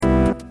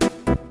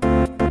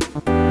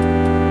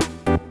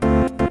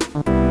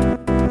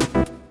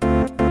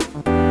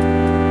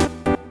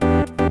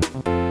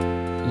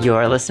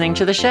You're listening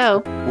to the show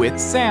with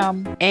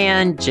Sam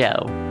and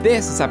Joe.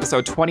 This is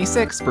episode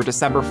 26 for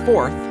December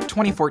 4th,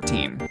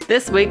 2014.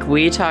 This week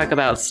we talk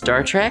about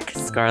Star Trek,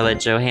 Scarlett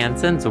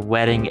Johansson's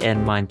wedding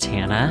in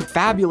Montana,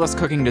 fabulous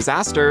cooking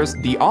disasters,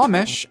 the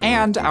Amish,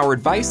 and our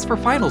advice for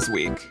finals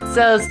week.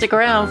 So stick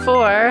around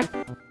for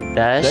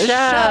the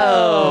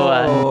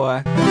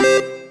show.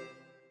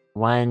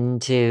 1,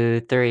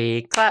 2,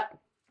 3, clap.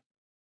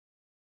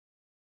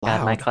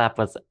 God, my clap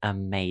was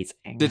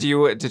amazing. Did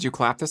you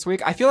clap this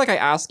week? I feel like I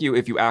ask you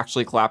if you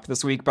actually clapped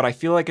this week, but I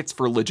feel like it's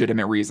for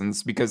legitimate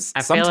reasons because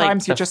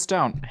sometimes you just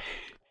don't.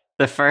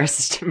 The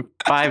first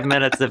 5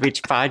 minutes of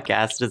each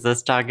podcast is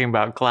us talking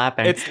about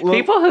clapping.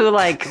 People who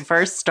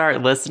first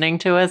start listening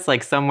to us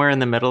somewhere in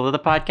the middle of the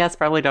podcast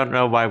probably don't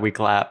know why we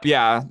clap.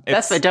 Yeah.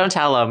 Don't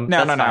tell them.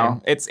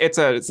 No. It's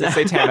a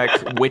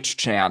satanic witch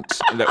chant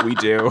that we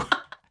do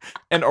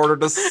in order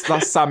to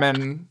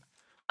summon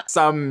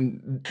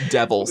some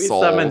devil soul.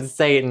 We summon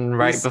Satan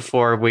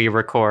before we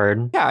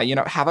record.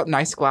 Yeah, have a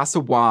nice glass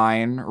of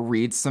wine,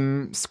 read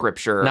some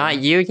scripture. Not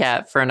you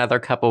yet for another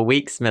couple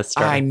weeks,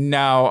 mister. I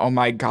know. Oh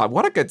my God,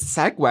 what a good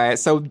segue.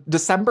 So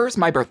December's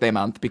my birthday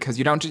month because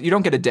you don't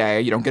get a day,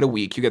 you don't get a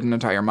week, you get an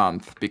entire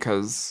month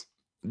because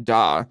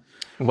duh.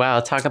 Wow,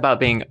 talk about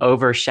being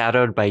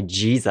overshadowed by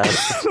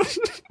Jesus.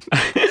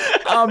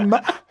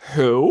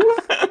 Who?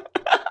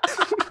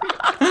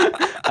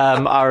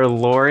 Our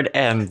Lord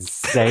and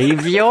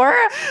Savior?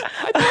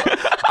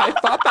 I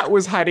thought that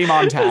was Heidi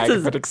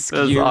Montag, but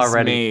excuse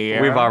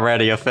me. We've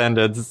already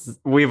offended. It's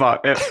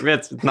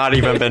not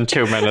even been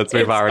 2 minutes.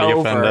 We've already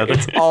offended.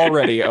 It's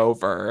already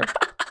over.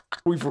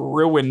 We've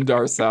ruined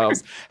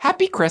ourselves.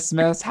 Happy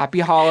Christmas. Happy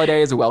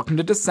holidays. Welcome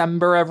to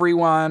December,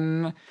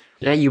 everyone.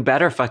 Yeah, you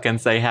better fucking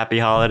say happy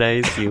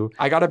holidays,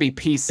 I gotta be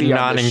PC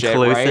on this shit,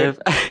 right?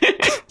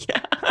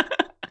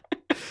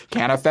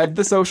 Can't offend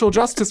the social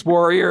justice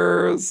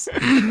warriors.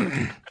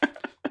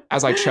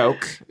 As I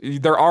choke.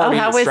 They're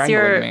already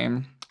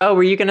strangling me. Oh,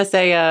 were you going to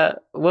say,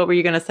 what were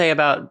you going to say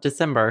about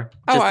December?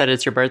 That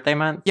it's your birthday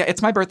month? Yeah,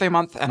 it's my birthday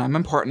month, and I'm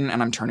important,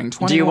 and I'm turning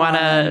 21. Do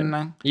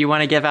you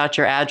want to give out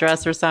your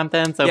address or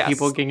something so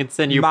people can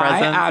send you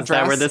presents? Is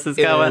that where this is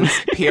going?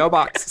 P.O.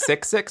 Box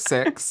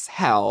 666,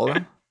 Hell,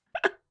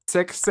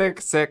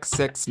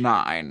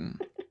 66669.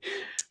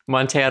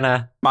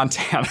 Montana.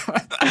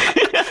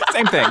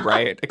 Same thing,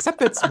 right?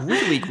 Except it's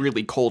really,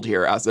 really cold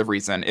here as of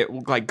recent. It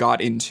got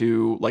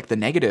into the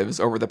negatives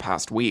over the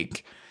past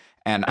week.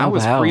 And I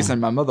was freezing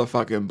my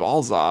motherfucking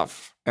balls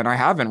off. And I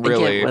haven't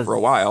really for a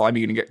while. I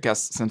mean, I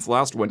guess since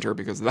last winter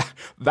because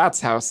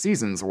that's how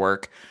seasons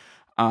work.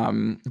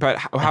 But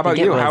how about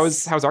you?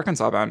 How's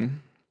Arkansas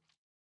been?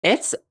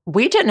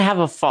 We didn't have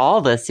a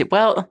fall this year.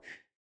 Well,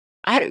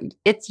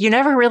 you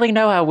never really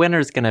know how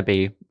winter's going to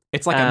be.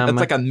 It's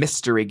like a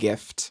mystery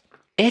gift.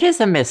 It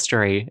is a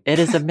mystery. It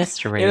is a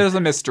mystery. It is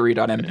a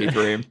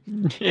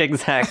mystery.mp3.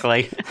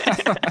 Exactly.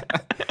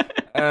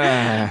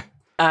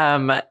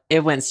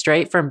 It went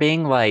straight from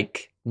being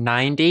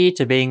 90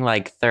 to being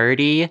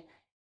 30.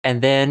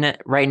 And then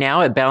right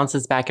now it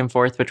bounces back and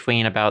forth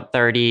between about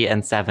 30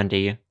 and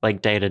 70,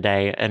 day to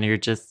day. And you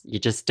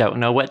just don't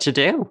know what to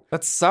do.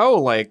 That's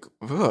so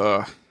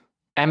ugh.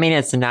 I mean,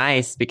 it's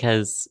nice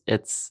because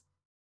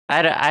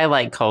I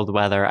like cold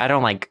weather. I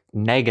don't like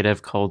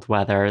negative cold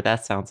weather.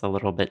 That sounds a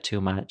little bit too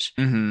much.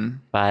 Mm-hmm.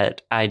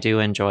 But I do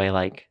enjoy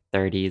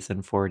 30s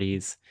and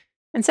 40s.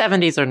 And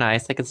 70s are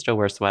nice. I can still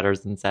wear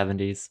sweaters in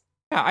 70s.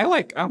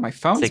 Yeah, my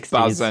phone's 60s.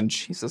 buzzing.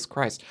 Jesus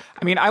Christ.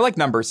 I mean, I like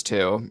numbers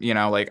too.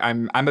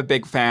 I'm a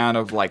big fan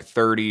of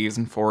 30s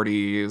and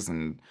 40s,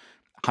 and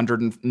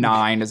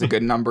 109 is a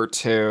good number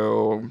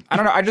too. I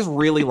don't know. I just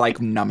really like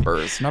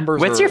numbers.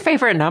 What's your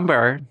favorite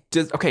number?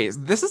 Okay,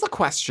 this is a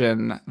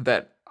question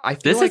that I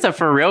feel this is a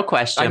for real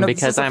question. I know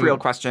this is a real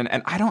question,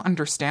 and I don't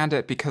understand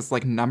it because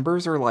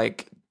numbers are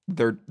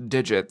they're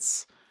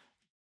digits.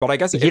 But I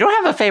guess you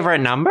don't have a favorite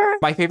number?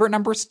 My favorite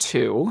number is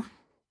 2.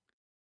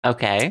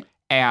 Okay.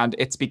 And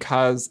it's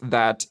because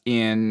that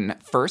in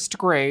first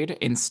grade,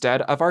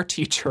 instead of our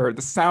teacher,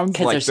 this sounds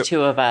like... Because there's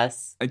 2 of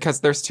us. Because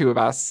there's 2 of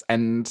us,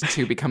 and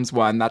 2 becomes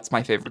 1. That's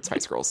my favorite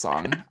Spice Girls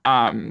song.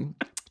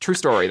 True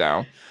story,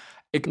 though.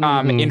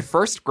 In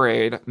first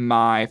grade,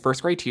 my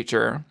first grade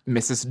teacher,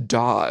 Mrs.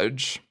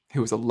 Dodge, who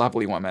was a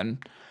lovely woman,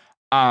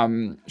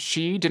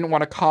 she didn't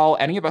want to call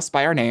any of us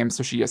by our names,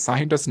 so she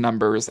assigned us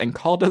numbers and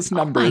called us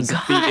numbers.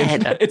 Oh my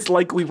God. It's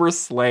like we were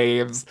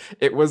slaves.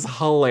 It was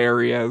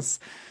hilarious.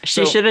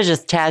 She should have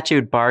just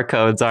tattooed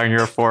barcodes on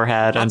your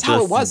forehead and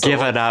just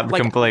given up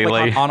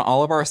completely. On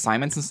all of our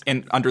assignments,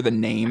 under the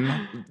name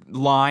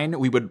line,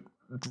 we would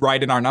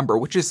write in our number,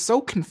 which is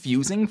so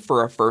confusing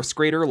for a first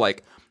grader,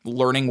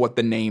 learning what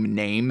the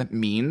name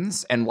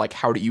means and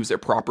how to use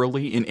it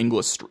properly in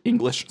English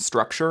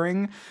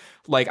structuring.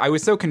 I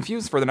was so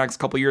confused for the next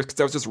couple of years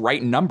because I was just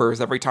writing numbers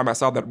every time I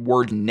saw that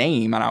word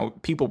name,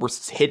 and people were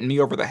hitting me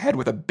over the head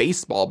with a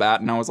baseball bat,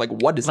 and I was like,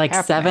 what is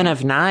happening? 7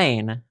 of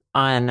 9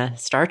 on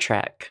Star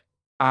Trek.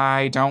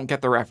 I don't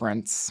get the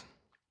reference.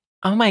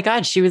 Oh my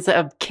God, she was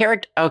a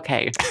character.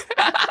 Okay.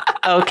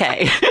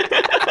 Okay.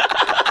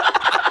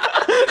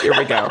 Here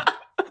we go.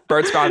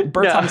 Bert's going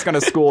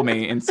to school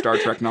me in Star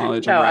Trek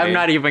knowledge. No, I'm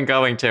not even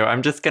going to.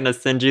 I'm just going to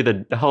send you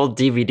the whole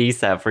DVD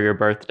set for your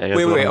birthday.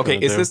 Wait. Okay,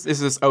 is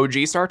this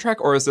OG Star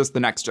Trek or is this the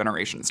Next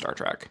Generation Star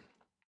Trek?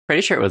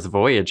 Pretty sure it was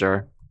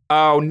Voyager.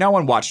 Oh, no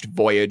one watched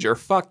Voyager.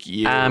 Fuck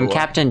you.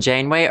 Captain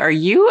Janeway,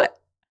 excuse me?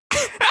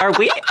 Are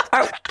we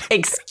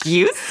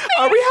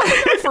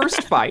having our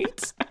first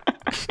fight?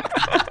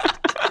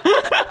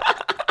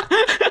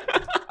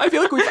 I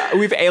feel like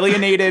we've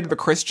alienated the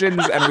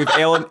Christians and we've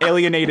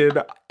alienated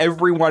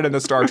everyone in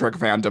the Star Trek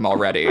fandom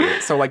already.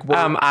 So like,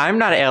 I'm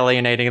not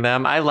alienating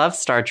them. I love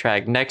Star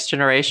Trek. Next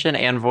Generation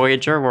and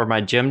Voyager were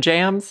my gym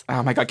jams.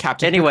 Oh my god,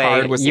 Captain Picard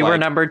Picard was you were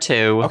number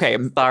 2. Okay,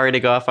 sorry to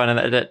go off on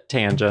a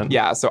tangent.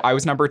 Yeah, so I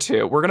was number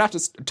 2. We're gonna have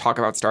to talk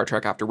about Star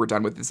Trek after we're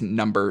done with this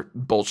number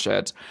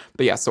bullshit.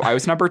 But yeah, so I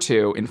was number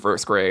 2 in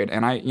first grade,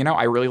 and I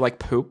really like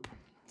poop.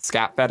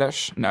 Scat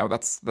fetish? No,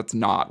 that's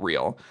not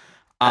real.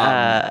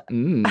 Can't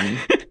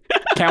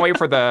wait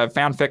for the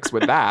fanfics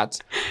with that.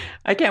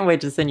 I can't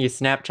wait to send you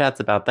Snapchats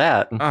about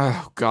that.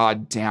 Oh,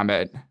 god damn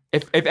it.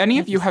 If any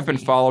of you have been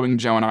following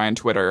Joe and I on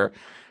Twitter,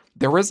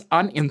 there was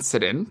an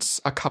incident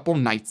a couple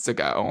nights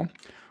ago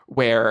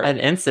where... An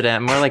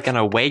incident? More like an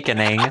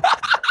awakening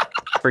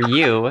for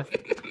you.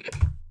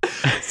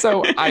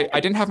 So I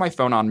didn't have my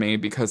phone on me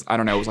because, I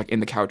don't know, it was like in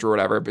the couch or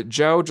whatever, but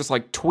Joe just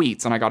like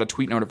tweets, and I got a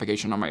tweet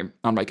notification on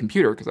my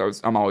computer because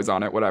I'm always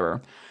on it,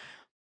 whatever.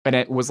 And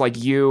it was like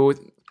you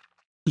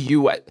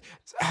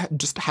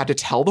just had to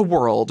tell the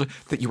world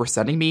that you were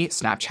sending me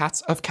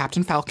Snapchats of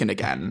Captain Falcon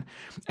again.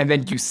 And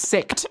then you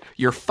sicked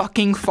your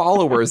fucking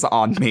followers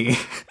on me.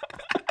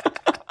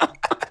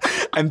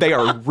 And they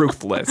are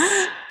ruthless.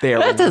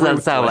 That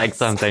doesn't sound like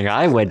something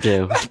I would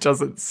do. That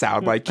doesn't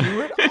sound like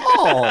you at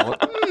all.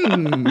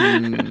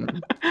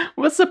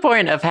 What's the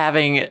point of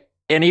having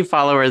any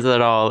followers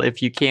at all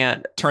if you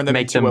can't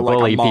make them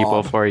bully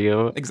people for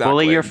you? Exactly.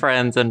 Bully your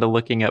friends into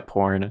looking at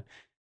porn.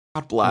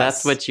 God bless.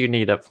 That's what you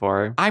need it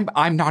for.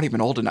 I'm not even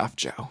old enough,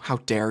 Joe. How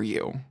dare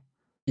you?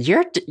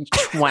 You're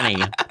 20.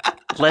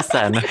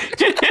 Listen.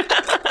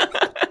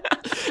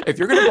 If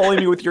you're going to bully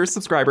me with your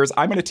subscribers,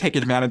 I'm going to take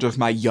advantage of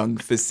my young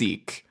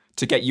physique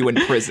to get you in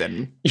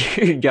prison.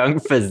 Your young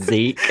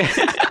physique?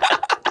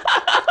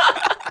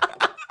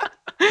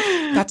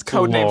 That's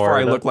codename for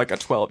I look like a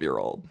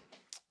 12-year-old.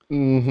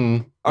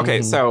 Mm-hmm.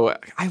 Okay, so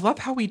I love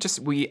how we don't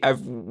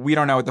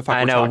know what the fuck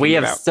I we're know, talking we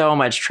have about. so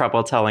much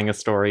trouble telling a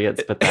story.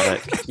 It's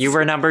pathetic. You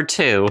were number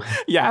 2.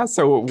 Yeah,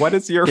 so what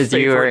is your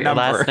favorite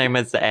number? Your last name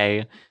is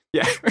A.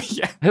 Yeah.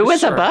 Who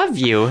is above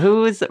you?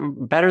 Who is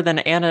better than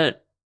Anne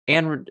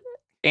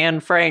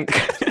Frank?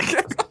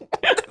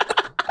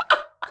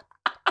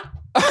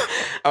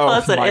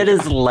 Listen, it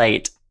is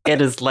late.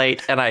 It is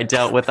late, and I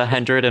dealt with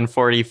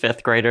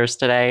 145th graders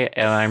today,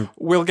 and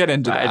We'll get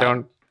into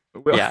that.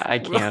 I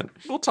can't.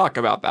 We'll talk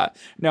about that.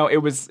 No, it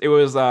was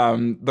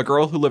the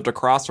girl who lived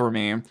across from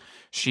me.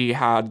 She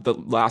had the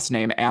last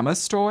name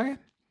Amistoy,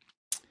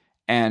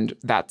 and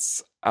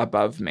that's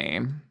above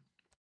me.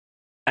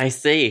 I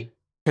see.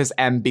 Because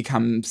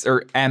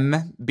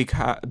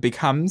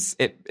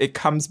it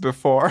comes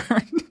before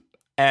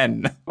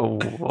N. Wow.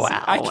 See,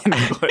 I can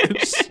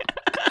English.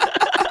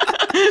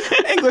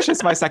 English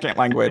is my second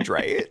language,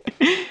 right?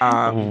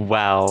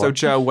 Wow. So,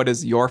 Joe, what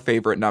is your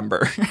favorite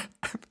number?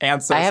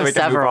 Answer. I have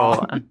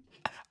several.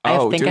 I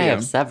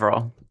have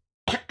several.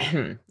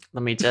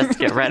 Let me just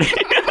get ready.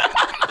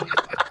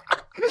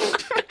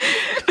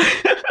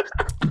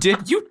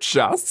 Did you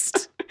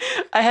just?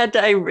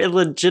 I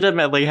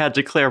legitimately had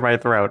to clear my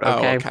throat.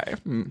 Okay.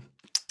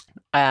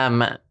 Oh,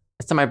 okay.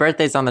 So my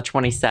birthday's on the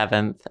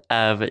 27th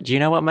of. Do you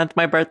know what month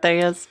my birthday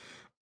is?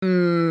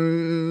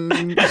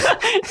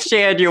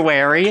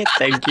 January.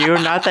 Thank you.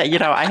 Not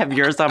that I have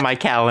yours on my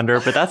calendar,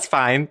 but that's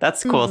fine.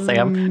 That's cool,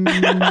 Sam.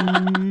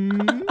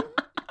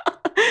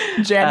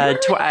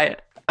 January.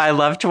 I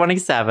love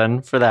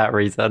 27 for that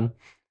reason.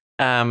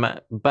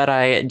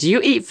 But do you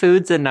eat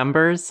foods in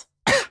numbers?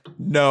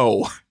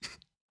 No.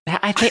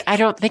 I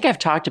don't think I've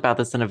talked about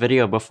this in a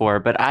video before,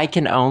 but I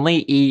can only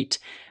eat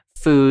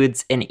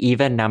foods in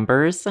even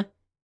numbers. I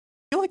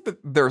feel like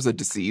there's a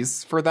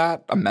disease for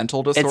that, a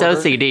mental disorder.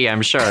 It's OCD,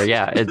 I'm sure.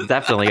 Yeah, it's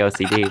definitely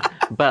OCD.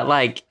 But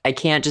I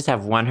can't just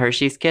have one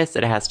Hershey's Kiss.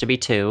 It has to be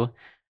 2.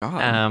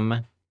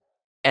 God.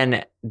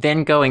 And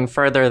then going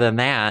further than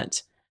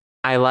that,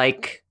 I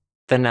like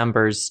the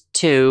numbers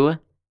 2,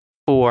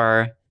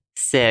 4,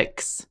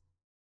 6.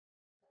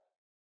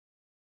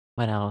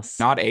 What else?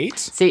 Not 8?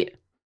 See,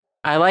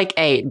 I like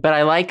 8, but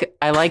I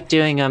like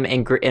doing them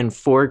in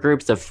 4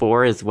 groups of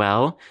 4 as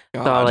well.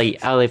 God. So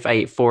I'll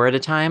eat 4 at a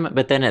time,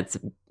 but then it's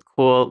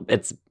cool.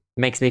 It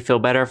makes me feel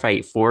better if I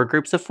eat 4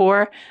 groups of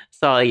 4.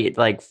 So I'll eat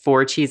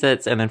 4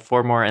 Cheez-Its and then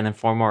 4 more and then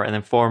 4 more and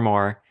then 4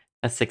 more.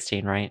 That's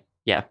 16, right?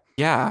 Yeah.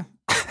 Yeah.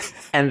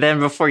 And then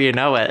before you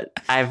know it,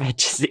 I've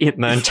just eaten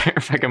the entire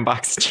fucking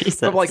box of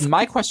Cheez-Its. But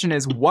my question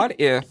is, what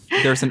if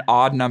there's an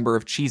odd number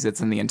of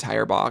Cheez-Its in the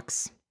entire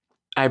box?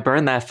 I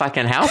burned that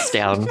fucking house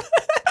down.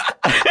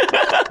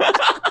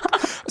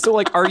 So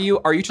like, are you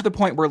to the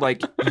point where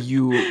like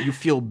you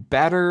feel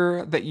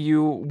better that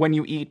when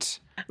you eat?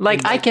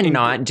 Like I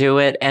cannot do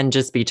it and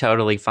just be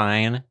totally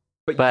fine.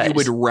 But you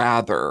would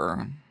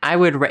rather. I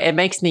would. It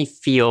makes me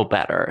feel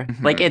better.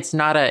 Mm-hmm. Like it's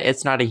not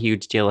a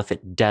huge deal if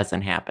it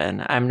doesn't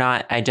happen.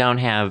 I don't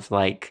have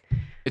like.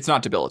 It's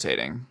not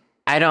debilitating.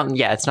 I don't.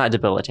 Yeah, it's not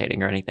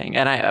debilitating or anything.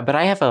 But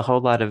I have a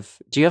whole lot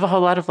of. Do you have a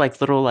whole lot of like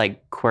little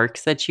like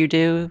quirks that you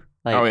do?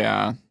 Like, oh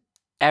yeah.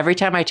 Every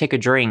time I take a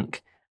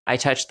drink, I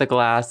touch the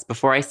glass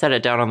before I set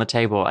it down on the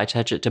table. I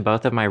touch it to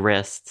both of my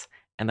wrists,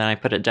 and then I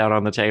put it down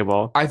on the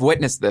table. I've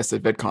witnessed this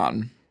at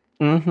VidCon.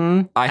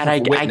 Mm-hmm. I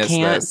can't.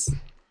 This.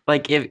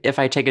 Like, if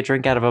I take a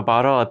drink out of a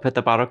bottle, I put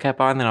the bottle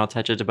cap on, then I'll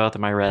touch it to both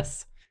of my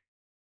wrists.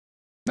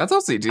 That's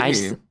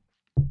OCD.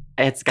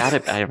 It's got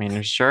to, I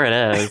mean, sure it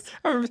is.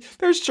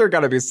 There's sure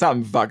got to be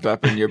something fucked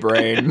up in your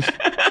brain.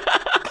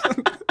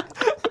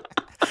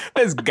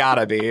 There's got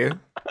to be.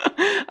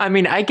 I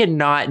mean, I could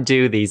not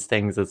do these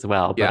things as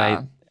well, but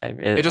yeah.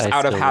 It's just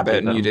out of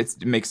habit,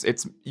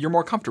 and you're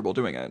more comfortable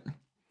doing it.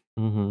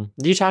 Mm-hmm.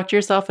 Do you talk to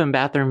yourself in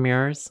bathroom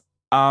mirrors?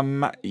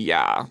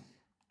 Yeah.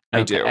 Okay,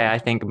 I do. I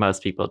think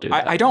most people do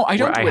that. I don't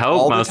do it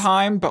all the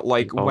time, but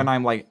like when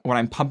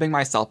I'm pumping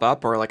myself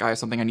up or like I have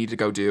something I need to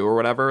go do or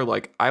whatever,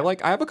 like I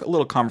have a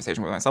little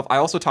conversation with myself. I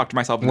also talk to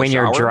myself in the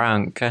shower. When you're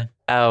drunk.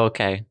 Oh,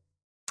 okay.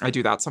 I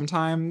do that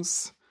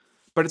sometimes.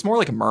 But it's more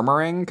like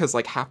murmuring because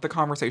like half the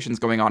conversation's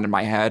going on in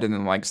my head and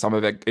then like some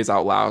of it is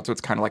out loud, so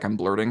it's kind of like I'm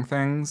blurting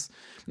things.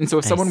 And so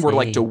if someone were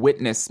like to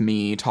witness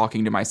me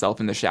talking to myself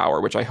in the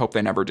shower, which I hope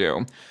they never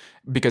do,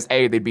 because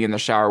A, they'd be in the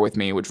shower with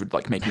me, which would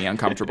like make me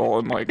uncomfortable,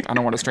 and like I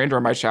don't want a stranger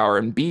in my shower,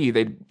 and B,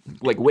 they'd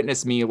like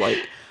witness me like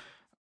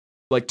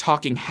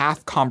talking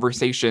half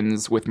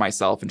conversations with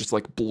myself and just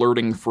like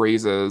blurting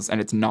phrases, and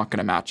it's not going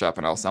to match up,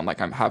 and I'll sound like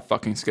I have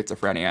fucking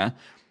schizophrenia.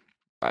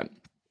 But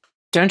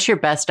don't your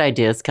best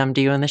ideas come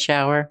to you in the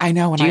shower? I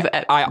know, and do you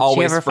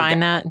ever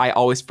find that? I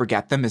always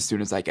forget them as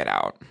soon as I get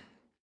out.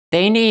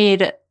 They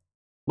need.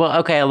 Well,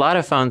 okay, a lot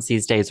of phones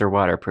these days are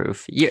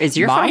waterproof. Is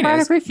your phone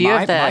waterproof?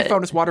 My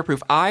phone is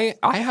waterproof. I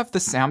have the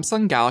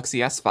Samsung Galaxy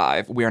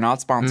S5. We are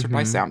not sponsored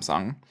by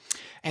Samsung.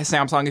 And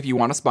Samsung, if you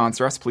want to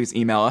sponsor us, please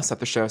email us at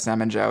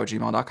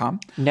theshowsamandjoe@gmail.com.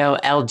 No,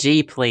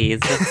 LG, please.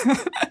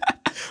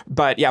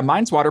 But yeah,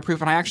 mine's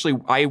waterproof, and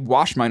I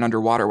wash mine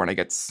underwater when it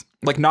gets,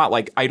 like, not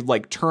like, I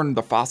like turn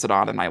the faucet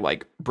on and I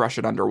like brush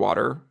it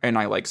underwater and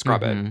I like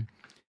scrub it.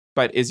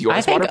 But is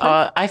yours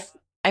waterproof?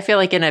 I feel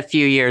like in a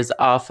few years,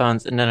 all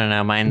phones,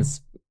 no,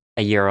 mine's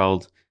a year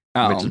old.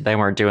 Oh. Which they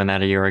weren't doing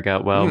that a year ago.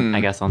 Well,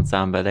 I guess on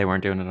some, but they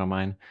weren't doing it on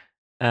mine.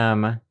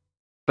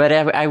 But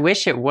I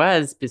wish it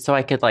was so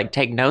I could like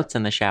take notes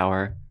in the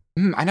shower.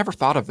 I never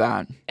thought of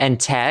that. And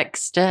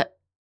text.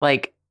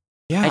 Like,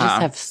 yeah. I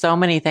just have so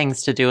many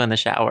things to do in the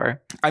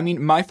shower. I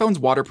mean, my phone's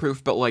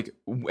waterproof, but like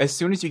as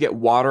soon as you get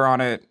water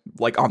on it,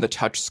 like on the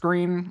touch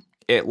screen,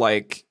 it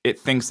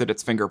thinks that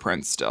it's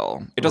fingerprints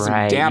still. It doesn't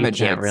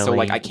damage it. Really, so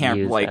like I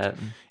can't like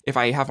if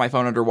I have my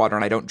phone underwater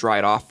and I don't dry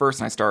it off first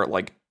and I start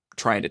like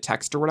trying to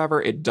text or whatever,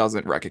 it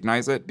doesn't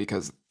recognize it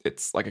because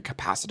it's like a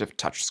capacitive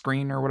touch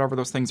screen or whatever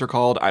those things are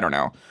called. I don't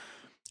know.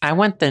 I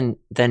want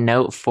the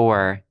Note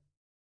 4.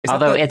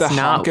 Although it's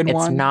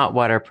not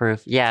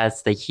waterproof. Yeah,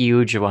 it's the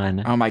huge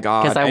one. Oh my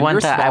god! Because I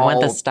want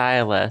the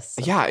stylus.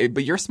 Yeah,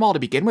 but you're small to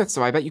begin with,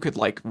 so I bet you could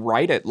like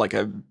write it like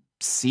a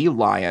sea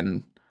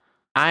lion.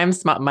 I'm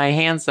small. My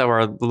hands though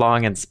are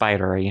long and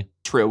spidery.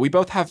 True. We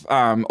both have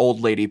old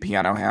lady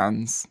piano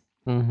hands.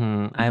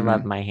 I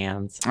love my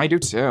hands. I do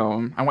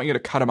too. I want you to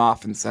cut them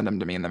off and send them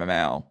to me in the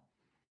mail.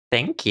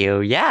 Thank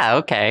you. Yeah.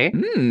 Okay.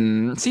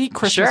 See,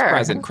 Christmas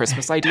present,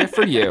 Christmas idea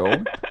for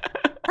you.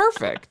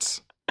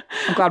 Perfect.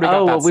 I'm glad we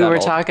got that settled. We were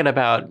talking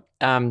about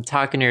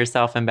talking to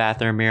yourself in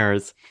bathroom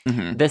mirrors.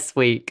 This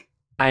week,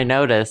 I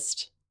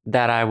noticed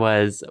that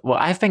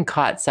I've been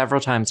caught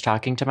several times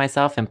talking to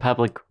myself in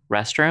public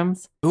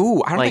restrooms.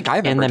 Ooh, I don't think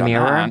I've ever done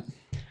that.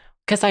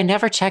 Because I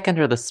never check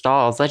under the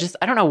stalls. I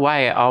don't know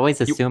why I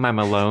always assume I'm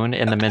alone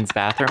in the men's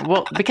bathroom.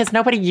 Well, because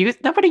men don't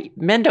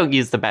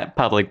use the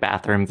public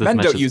bathrooms as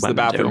much as women do. Men don't use the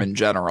bathroom in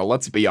general,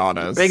 let's be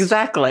honest.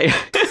 Exactly.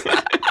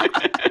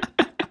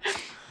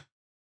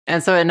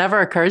 And so it never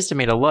occurs to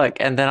me to look,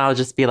 and then I'll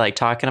just be like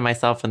talking to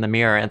myself in the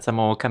mirror, and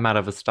someone will come out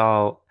of a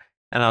stall,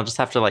 and I'll just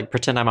have to like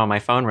pretend I'm on my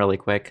phone really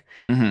quick.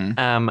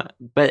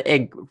 But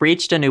it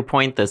reached a new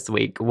point this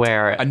week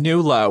where a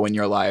new low in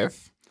your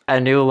life. A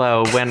new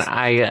low when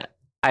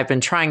I've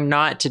been trying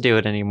not to do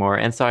it anymore,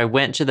 and so I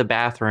went to the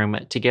bathroom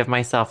to give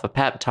myself a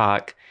pep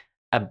talk,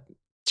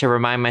 to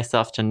remind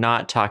myself to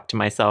not talk to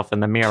myself in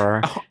the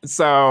mirror.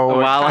 So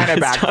while I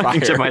was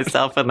talking to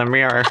myself in the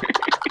mirror.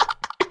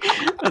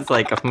 It's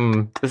like,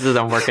 this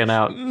isn't working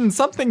out.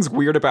 Something's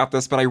weird about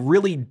this, but I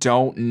really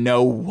don't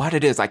know what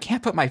it is. I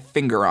can't put my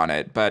finger on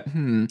it, but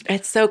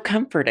It's so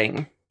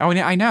comforting. Oh,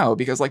 yeah, I know,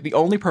 because like the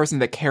only person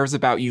that cares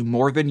about you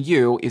more than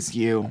you is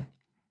you.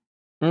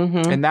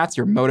 And that's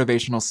your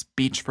motivational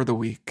speech for the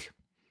week.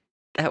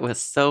 That was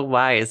so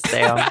wise,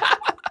 Sam.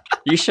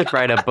 You should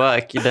write a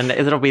book. Then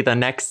it'll be the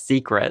next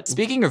secret.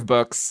 Speaking of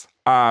books,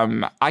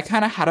 I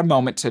kind of had a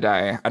moment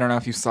today. I don't know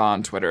if you saw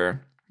on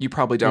Twitter. You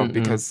probably don't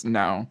because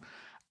no.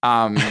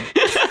 But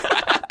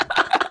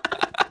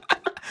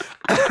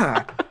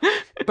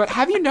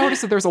have you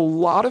noticed that there's a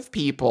lot of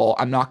people,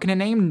 I'm not going to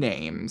name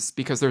names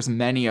because there's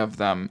many of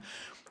them.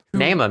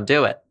 Name them,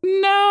 do it.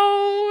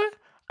 No.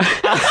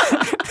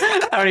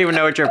 I don't even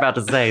know what you're about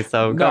to say,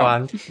 so go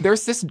on.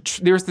 There's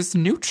this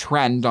new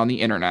trend on the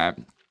internet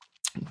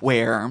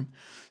where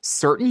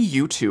certain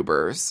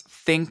YouTubers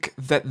think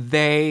that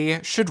they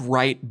should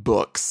write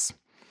books.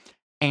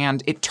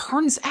 And it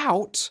turns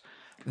out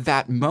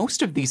that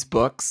most of these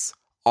books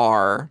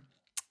are,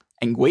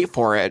 and wait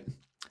for it,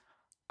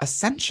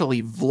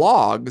 essentially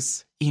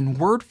vlogs in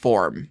word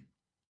form.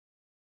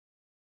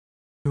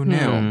 Who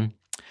knew?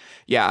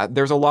 Yeah,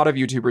 there's a lot of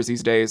YouTubers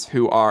these days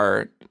who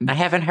are... I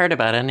haven't heard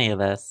about any of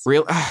this.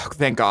 Real? Oh,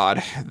 thank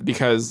God.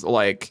 Because,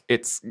 like,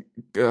 it's...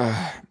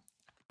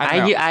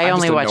 I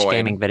only watch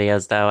gaming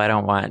videos, though. I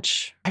don't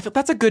watch... I feel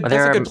that's a good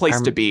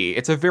place to be.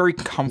 It's a very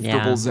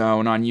comfortable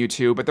zone on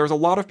YouTube. But there's a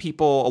lot of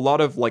people, a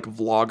lot of, like,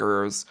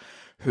 vloggers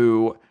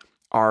who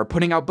are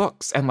putting out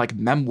books and, like,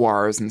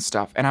 memoirs and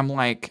stuff. And I'm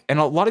like... And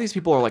a lot of these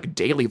people are, like,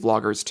 daily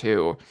vloggers,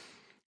 too.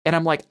 And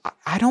I'm like,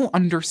 I don't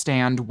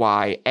understand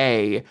why,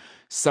 A,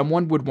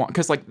 someone would want...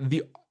 Because, like,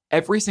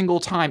 every single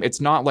time,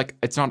 it's not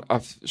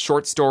a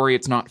short story,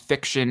 it's not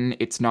fiction,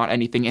 it's not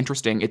anything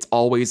interesting. It's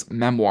always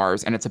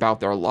memoirs, and it's about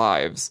their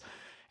lives.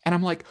 And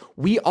I'm like,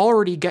 we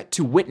already get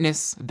to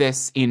witness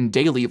this in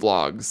daily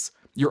vlogs.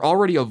 You're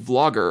already a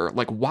vlogger.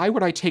 Like, why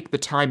would I take the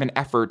time and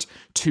effort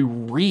to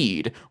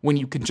read when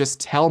you can just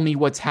tell me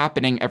what's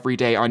happening every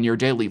day on your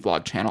daily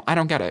vlog channel? I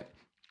don't get it.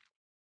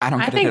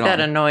 I think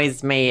that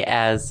annoys me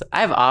as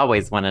I've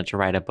always wanted to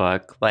write a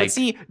book. Like,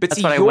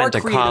 that's what I went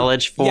to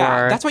college for.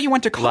 Yeah, that's what you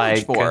went to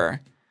college for.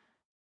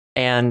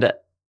 And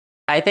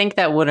I think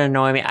that would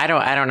annoy me. I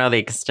don't know the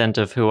extent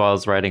of who all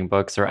is writing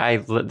books, or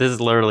this is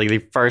literally the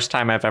first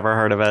time I've ever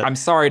heard of it. I'm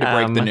sorry to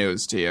break the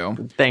news to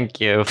you. Thank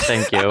you.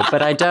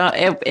 But I don't.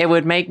 It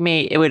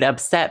would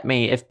upset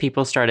me if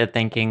people started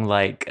thinking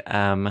like,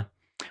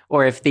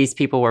 or if these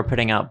people were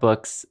putting out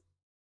books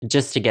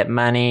just to get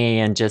money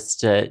and just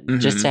to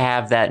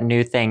have that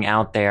new thing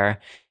out there,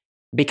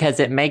 because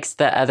it makes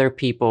the other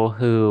people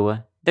who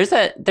there's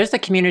a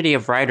community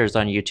of writers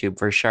on YouTube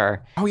for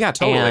sure. Oh yeah,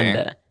 totally.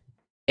 And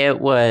it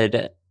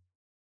would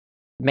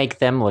make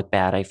them look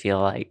bad, I feel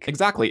like.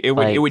 Exactly. It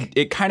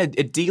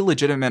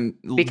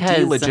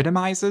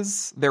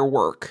delegitimizes their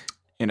work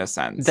in a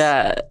sense.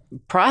 The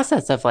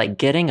process of like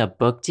getting a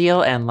book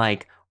deal and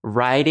like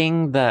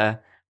writing I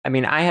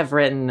have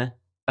written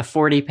a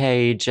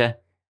 40-page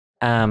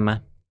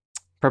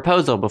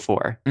proposal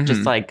before,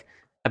 just like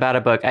about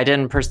a book. I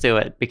didn't pursue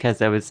it because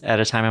I was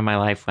at a time in my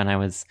life when I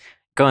was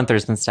going through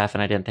some stuff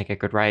and I didn't think I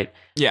could write.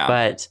 Yeah.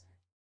 But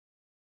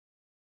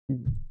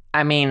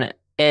I mean,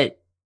 I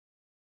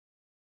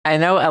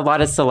know a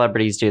lot of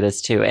celebrities do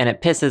this too, and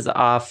it pisses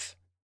off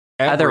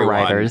other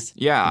writers.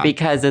 Yeah.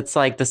 Because it's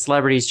like the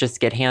celebrities just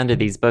get handed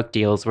these book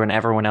deals when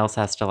everyone else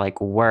has to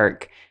like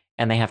work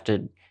and they have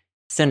to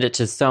send it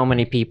to so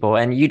many people.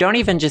 And you don't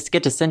even just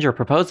get to send your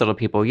proposal to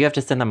people. You have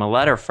to send them a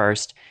letter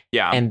first.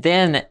 Yeah. And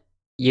then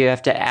you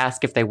have to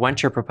ask if they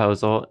want your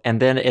proposal.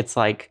 And then it's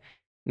like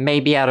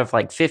maybe out of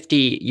like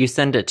 50 you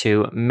send it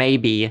to,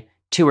 maybe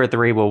 2 or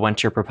 3 will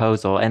want your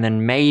proposal. And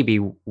then maybe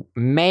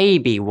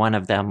one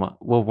of them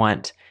will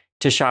want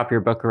to shop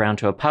your book around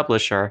to a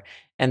publisher.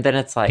 And then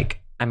it's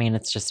like, I mean,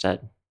 it's just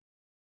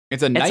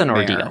it's a nightmare. It's an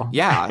ordeal.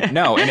 Yeah,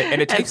 no,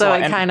 and it takes and so a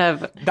lot. It kind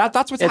of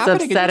that's what's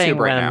happening in YouTube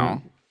right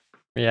now.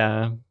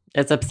 Yeah,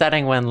 it's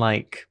upsetting when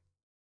like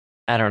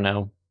I don't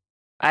know.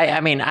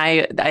 I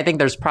think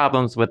there's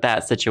problems with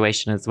that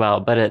situation as well,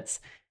 but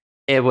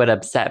it would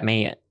upset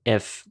me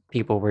if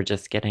people were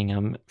just getting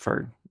them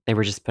they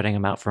were just putting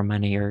them out for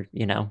money or,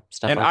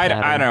 stuff and like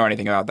that. I don't know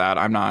anything about that.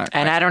 I'm not.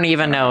 And I don't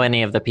even know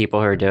any of the people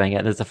who are doing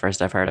it. This is the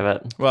first I've heard of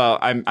it. Well,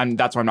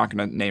 that's why I'm not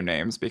going to name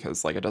names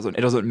because like it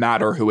doesn't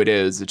matter who it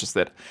is. It's just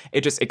that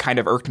it kind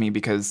of irked me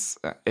because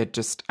I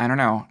don't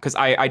know. Because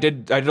I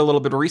did a little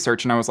bit of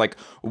research and I was like,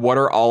 what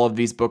are all of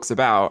these books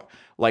about?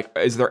 Like,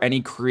 is there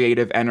any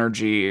creative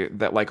energy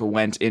that like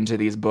went into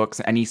these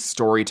books? Any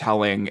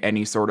storytelling?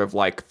 Any sort of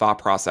like thought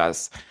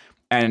process?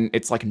 And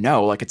it's like,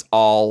 no, like it's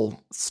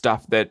all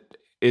stuff that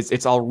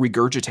it's all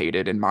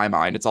regurgitated in my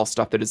mind. It's all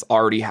stuff that has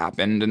already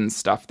happened and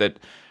stuff that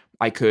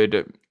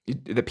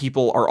the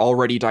people are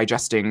already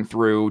digesting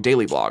through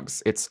daily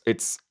vlogs.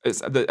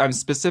 I'm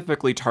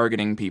specifically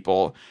targeting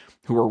people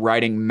who are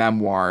writing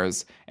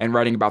memoirs and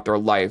writing about their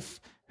life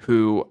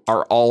who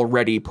are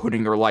already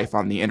putting their life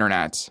on the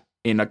internet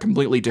in a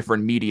completely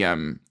different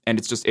medium. And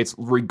it's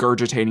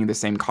regurgitating the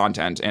same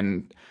content.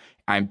 And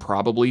I'm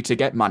probably to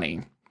get money.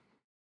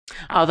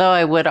 Although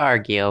I would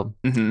argue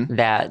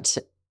that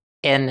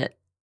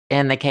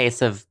in the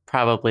case of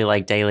probably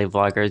like daily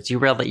vloggers,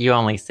 you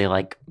only see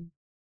like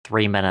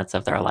 3 minutes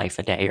of their life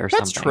a day or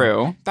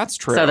something. That's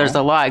true. So there's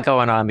a lot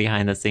going on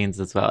behind the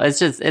scenes as well. It's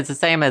the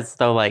same as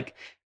though like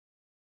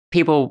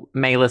people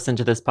may listen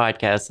to this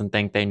podcast and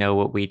think they know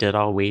what we did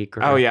all week.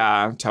 Or, Oh,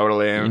 yeah,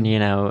 totally. and, you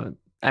know,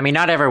 I mean,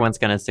 not everyone's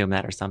going to assume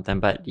that or something,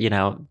 but, you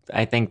know,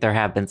 I think there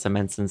have been some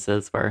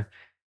instances where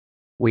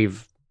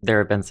there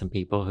have been some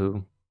people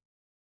who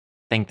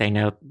think they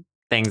know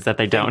things that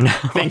they don't know.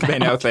 Think they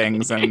know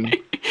things and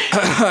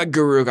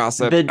guru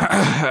gossip.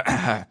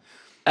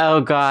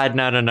 Oh God,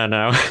 no.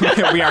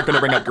 We aren't going to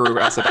bring up guru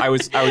gossip. I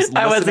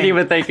wasn't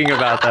even thinking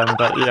about them,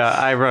 but yeah,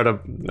 I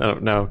wrote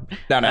no.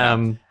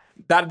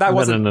 That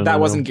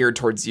wasn't geared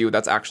towards you.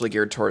 That's actually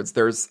geared towards.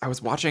 I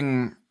was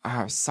watching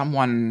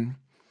someone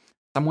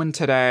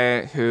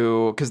today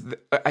who, because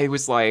I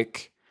was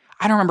like,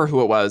 I don't remember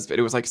who it was, but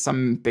it was like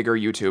some bigger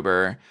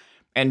YouTuber.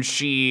 And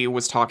she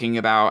was talking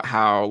about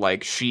how,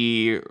 like,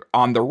 she,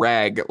 on the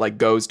reg, like,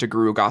 goes to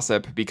guru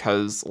gossip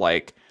because,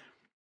 like,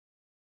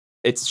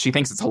 she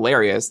thinks it's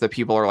hilarious that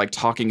people are, like,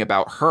 talking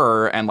about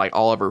her and, like,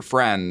 all of her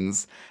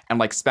friends and,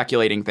 like,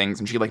 speculating things.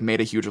 And she, like,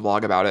 made a huge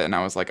vlog about it. And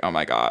I was like, oh,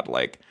 my God,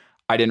 like,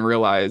 I didn't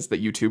realize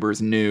that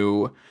YouTubers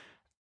knew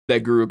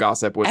that guru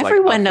gossip was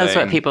everyone like knows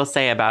what people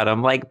say about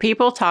them. Like,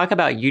 people talk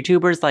about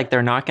YouTubers like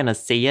they're not going to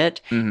see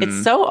it.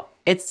 Mm-hmm.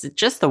 It's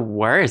just the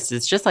worst.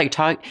 It's just like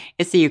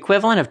it's the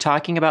equivalent of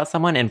talking about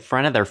someone in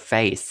front of their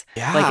face.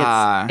 Yeah.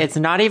 Like, it's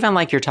not even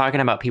like you're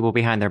talking about people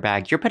behind their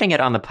back. You're putting it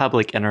on the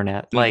public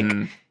internet. Like,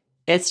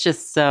 it's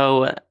just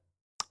so,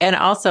 and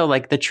also,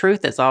 like, the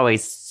truth is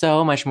always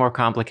so much more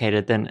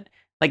complicated than,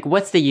 like,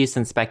 what's the use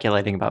in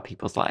speculating about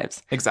people's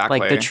lives? Exactly.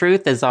 Like, the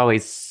truth is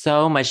always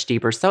so much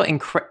deeper, so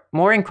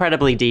more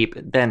incredibly deep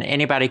than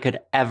anybody could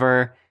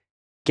ever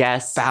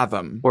guess,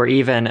 fathom, or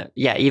even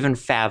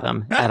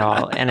fathom at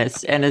all. And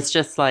it's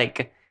just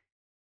like,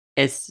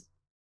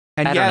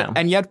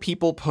 and yet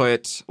people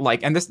put,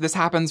 like, and this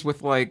happens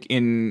with, like,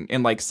 in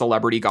like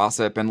celebrity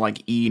gossip and,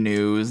 like,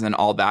 e-news and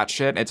all that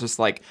shit. It's just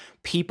like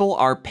people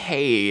are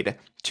paid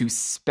to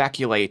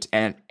speculate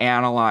and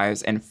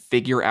analyze and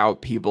figure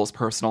out people's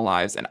personal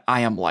lives, and I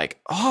am like,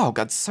 oh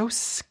God, so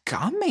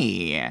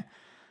scummy.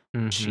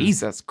 Mm-hmm.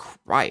 Jesus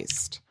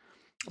Christ.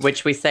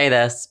 Which we say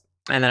this,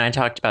 and then I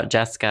talked about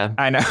Jessica.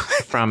 I know.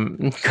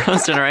 From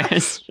Ghost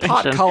Generation.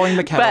 Pot calling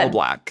the kettle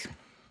black.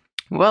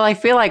 Well, I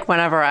feel like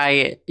whenever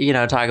I,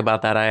 talk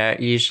about that,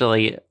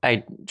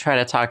 I try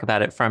to talk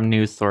about it from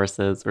news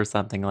sources or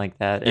something like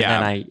that. And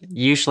then I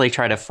usually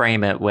try to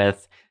frame it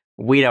with,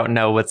 we don't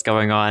know what's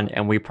going on,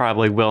 and we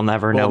probably will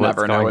never know what's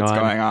going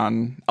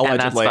on. Allegedly. And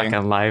that's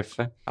fucking life.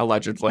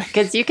 Allegedly.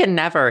 Because you can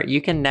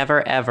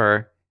never,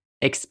 ever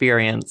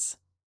experience,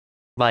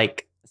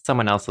 like,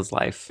 someone else's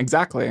life.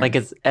 Exactly. Like,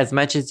 as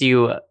much as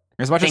you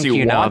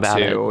want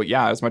to,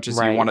 yeah, as much as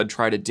you want to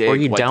try to dig, or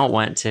you don't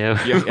want to.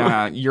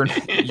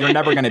 You're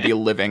never going to be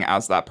living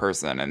as that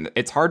person, and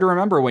it's hard to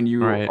remember when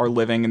you are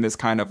living in this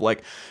kind of,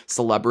 like,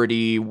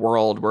 celebrity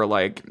world where,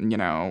 like,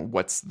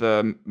 what's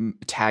the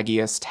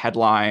taggiest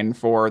headline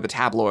for the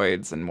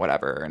tabloids and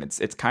whatever, and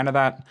it's kind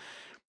of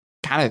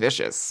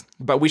vicious.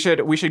 But we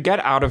should get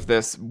out of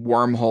this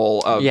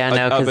wormhole of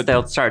because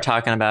they'll start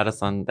talking about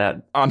us on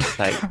that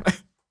site.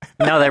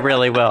 No, they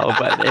really will.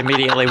 But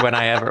immediately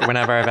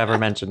whenever I've ever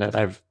mentioned it,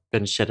 I've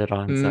been shitted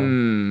on.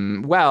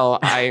 So. Well,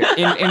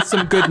 in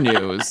some good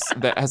news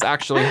that has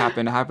actually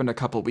happened a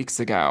couple weeks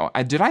ago.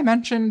 Did I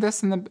mention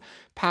this in the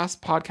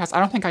past podcast? I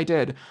don't think I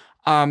did.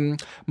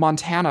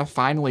 Montana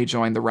finally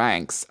joined the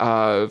ranks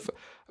of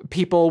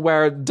people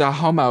where the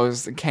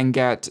homos can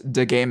get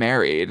the gay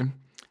married.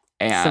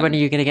 And so when are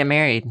you going to get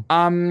married?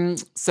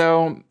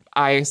 So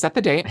I set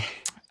the date.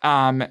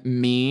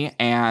 Me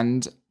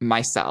and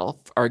myself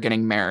are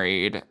getting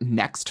married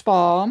next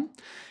fall,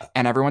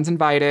 and everyone's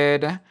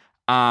invited.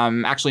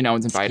 Actually, no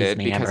one's invited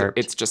because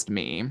it's just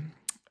me.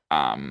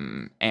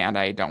 And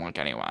I don't like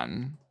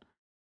anyone.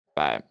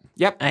 But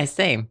yep, I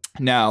see.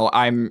 No,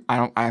 I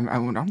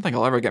don't think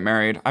I'll ever get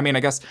married. I mean, I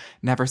guess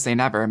never say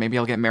never. Maybe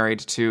I'll get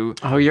married to.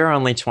 Oh, you're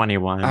only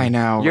 21. I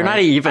know. You're not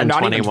even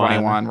 21. Not even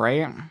 21,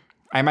 right?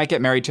 I might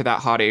get married to that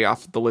hottie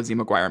off the Lizzie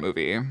McGuire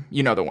movie.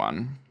 You know the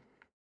one.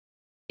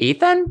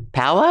 Ethan?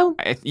 Paolo?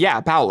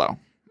 Yeah, Paolo.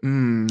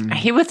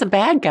 He was a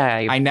bad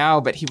guy. I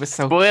know, but he was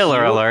so Spoiler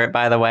cute. alert,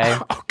 by the way.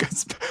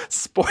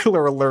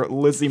 Spoiler alert,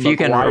 Lizzie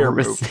McGuire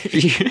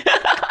movie.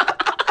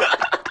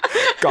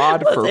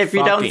 God for if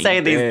you don't say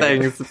big. these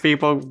things,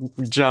 people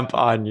jump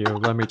on you,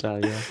 let me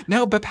tell you.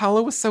 No, but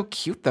Paolo was so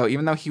cute, though,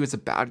 even though he was a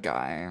bad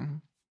guy.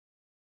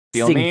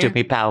 Feel Sing me? to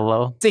me,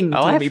 Paolo. Sing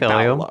to me, feel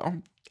Paolo.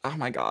 You. Oh,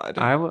 my God.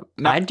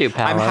 I'd do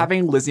Paolo. I'm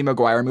having Lizzie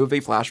McGuire movie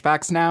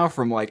flashbacks now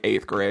from, like,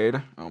 8th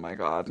grade. Oh, my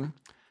God.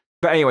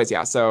 But anyways,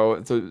 yeah, so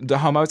the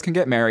homos can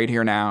get married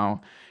here now.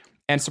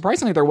 And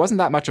surprisingly, there wasn't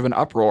that much of an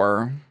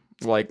uproar.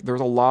 Like,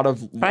 there's a lot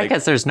of... I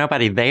guess there's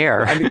nobody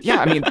there.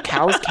 I mean,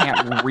 cows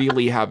can't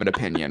really have an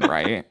opinion,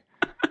 right?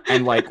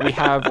 And, like, we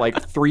have,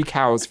 like, 3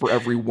 cows for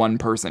every 1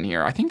 person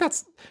here. I think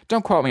that's...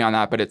 Don't quote me on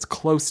that, but it's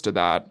close to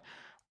that.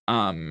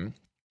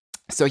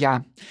 So, yeah.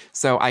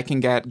 So I can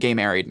get gay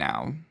married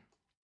now.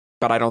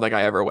 But I don't think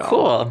I ever will.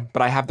 Cool.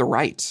 But I have the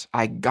right.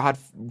 God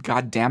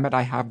damn it,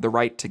 I have the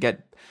right to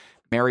get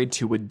married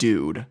to a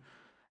dude.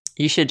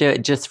 You should do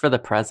it just for the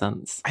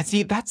presents. I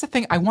see. That's the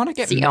thing. I want to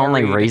get It's the married.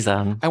 only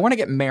reason. I want to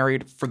get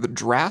married for the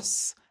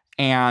dress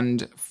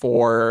and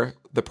for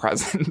the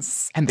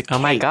presents and the cake. Oh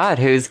my God,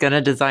 who's going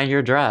to design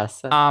your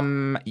dress?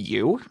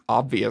 You,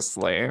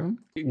 obviously.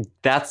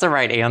 That's the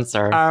right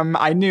answer.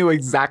 I knew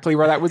exactly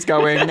where that was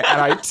going, and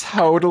I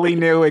totally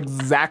knew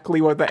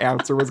exactly what the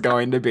answer was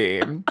going to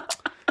be.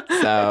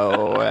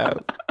 So,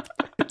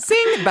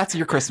 seeing that's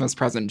your Christmas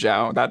present,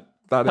 Joe. That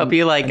Hope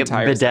you like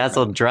bedazzled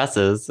segment.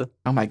 dresses.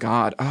 Oh my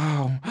God!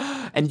 Oh,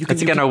 and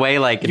It's gonna weigh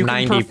like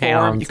 90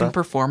 pounds. You can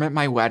perform at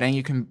my wedding.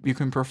 You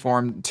can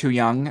perform "Too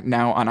Young"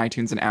 now on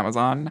iTunes and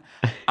Amazon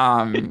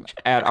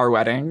at our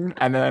wedding,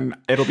 and then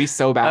it'll be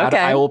so bad.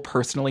 Okay. I will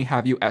personally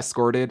have you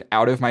escorted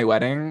out of my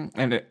wedding,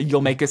 and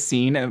you'll make a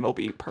scene, and it'll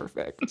be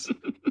perfect.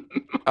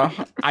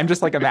 I'm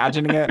just like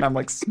imagining it, and I'm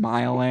like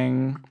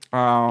smiling.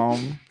 That's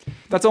only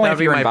That'll if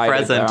be you're my invited,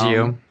 present to though.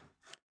 you.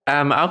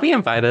 I'll be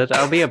invited.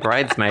 I'll be a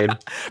bridesmaid.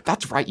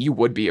 That's right. You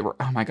would be. Oh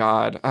my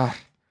God.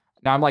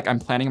 Now I'm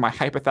planning my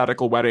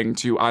hypothetical wedding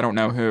to I don't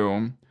know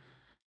who.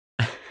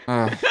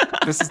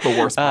 This is the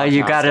worst.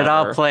 You got it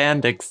all ever.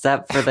 planned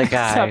except for the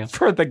guy. Except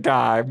for the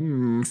guy.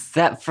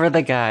 Except for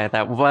the guy.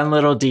 That one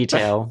little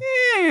detail.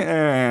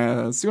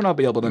 Soon I'll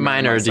be able to know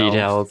Minor myself.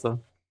 details.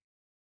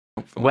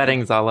 Hopefully.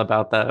 Wedding's all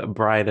about the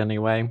bride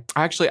anyway.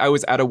 Actually, I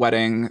was at a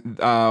wedding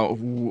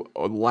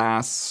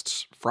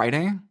last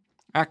Friday.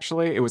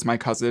 Actually, it was my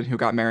cousin who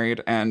got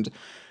married, and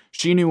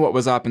she knew what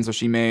was up, and so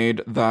she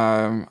made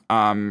the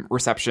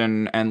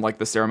reception and like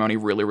the ceremony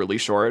really, really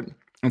short.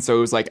 And so it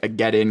was like a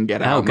get in,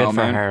 get out good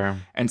moment. for her.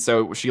 And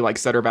so she like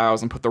said her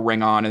vows and put the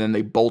ring on, and then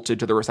they bolted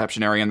to the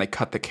reception area and they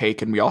cut the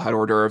cake, and we all had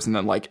hors d'oeuvres, and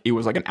then like it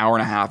was like an hour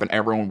and a half and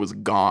everyone was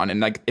gone. And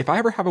like if I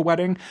ever have a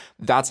wedding,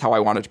 that's how I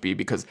want it to be,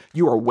 because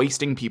you are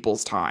wasting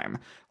people's time.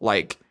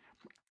 Like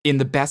in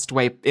the best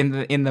way,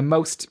 in the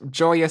most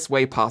joyous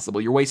way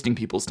possible. You're wasting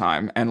people's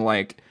time. And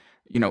like,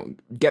 you know,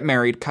 get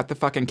married, cut the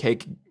fucking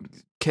cake,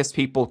 kiss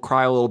people,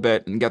 cry a little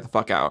bit, and get the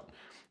fuck out.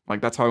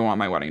 Like, that's how I want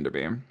my wedding to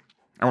be.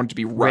 I want it to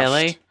be rushed.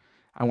 Really?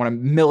 I want a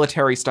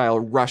military-style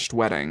rushed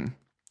wedding.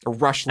 A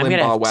Rush I'm gonna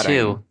Limbaugh have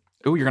wedding.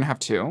 2. Ooh, you're going to have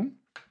 2?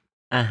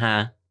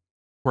 Uh-huh.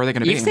 Where are they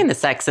going to be? You've seen the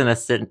Sex in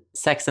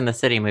the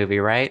City movie,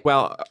 right?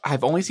 Well,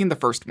 I've only seen the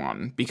first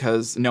one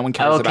because no one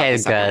cares about the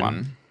second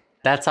one.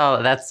 That's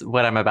all. That's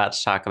what I'm about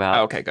to talk about.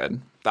 Okay, good.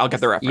 I'll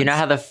get the reference. You know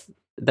how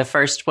the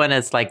first one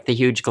is like the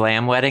huge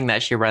glam wedding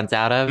that she runs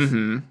out of?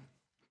 Mm-hmm.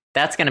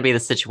 That's going to be the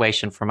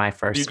situation for my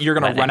first You're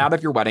going to wedding. run out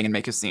of your wedding and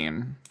make a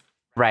scene.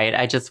 Right.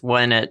 I just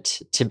want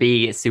it to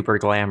be super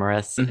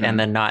glamorous Mhm. and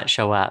then not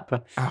show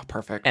up. Oh,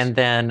 perfect. And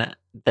then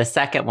the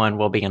second one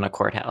will be in a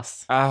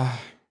courthouse.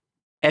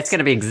 It's going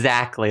to be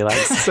exactly like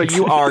So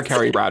you are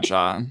Carrie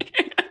Bradshaw.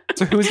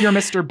 So who's your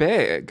Mr.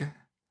 Big?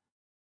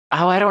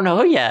 Oh, I don't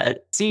know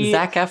yet. See,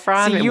 Zac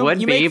Efron, it you would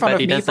make be, fun but of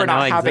he me doesn't for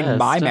not know having exist.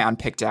 my man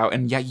picked out,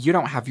 and yet you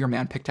don't have your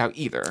man picked out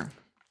either.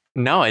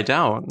 No, I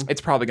don't.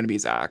 It's probably going to be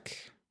Zach.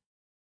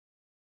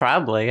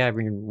 Probably. I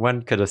mean,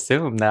 one could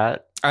assume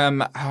that.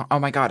 Oh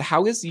my God.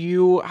 How is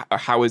you?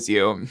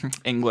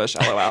 English,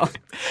 LOL.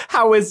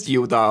 How is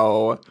you,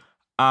 though?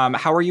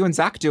 How are you and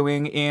Zach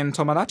doing in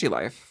Tomodachi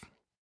Life?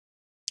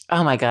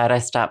 Oh my God, I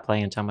stopped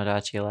playing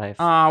Tomodachi Life.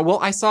 Well,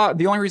 I saw,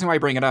 the only reason why I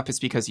bring it up is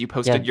because you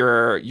posted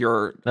your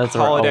those are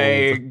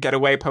holiday old.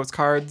 getaway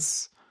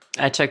postcards.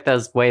 I took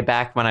those way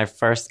back when I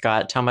first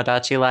got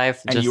Tomodachi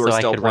Life, And just you were so I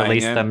still could playing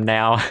release it? them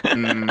now.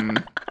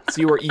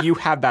 So you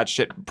had that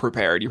shit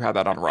prepared. You had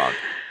that on rock.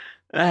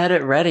 I had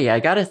it ready. I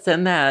gotta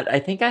send that. I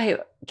think I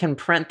can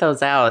print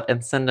those out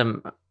and send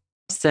them.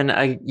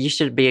 You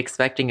should be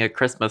expecting a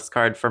Christmas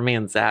card from me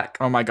and Zach.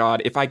 Oh my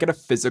God. If I get a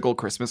physical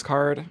Christmas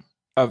card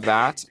of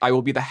that, I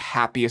will be the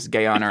happiest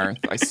gay on earth.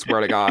 I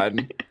swear to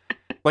God.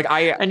 Like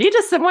I need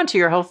to send one to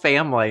your whole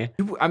family.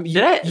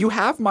 You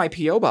have my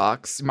P.O.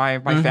 box, my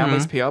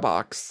family's P.O.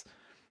 box.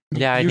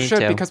 Yeah, I you need should,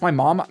 to. because my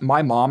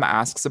mom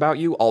asks about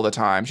you all the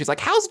time. She's like,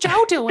 "How's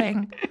Joe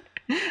doing?"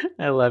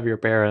 I love your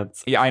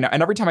parents. Yeah, I know.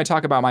 And every time I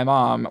talk about my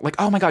mom, like,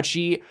 oh my God,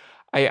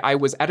 I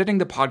was editing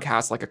the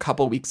podcast like a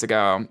couple weeks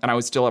ago, and I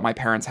was still at my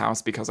parents'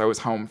 house because I was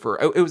home for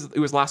it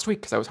was last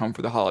week because I was home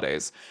for the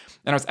holidays.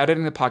 And I was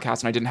editing the podcast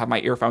and I didn't have my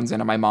earphones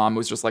in, and my mom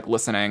was just like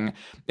listening,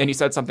 and you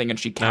said something and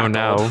she cackled.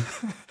 Oh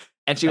no.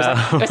 And she was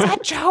like, "Is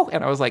that Joe?"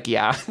 And I was like,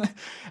 "Yeah."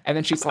 And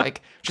then she's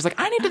like,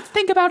 "I need to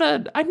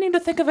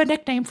think of a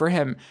nickname for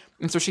him."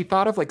 And so she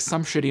thought of like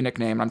some shitty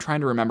nickname. And I'm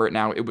trying to remember it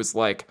now. It was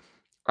like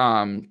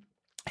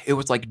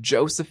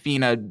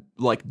Josephina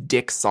like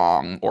Dick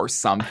Song or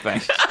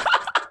something.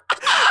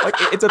 Like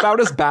it's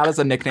about as bad as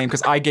a nickname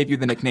because I gave you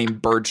the nickname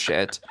Bird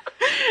Shit.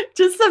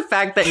 Just the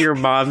fact that your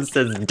mom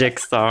says Dick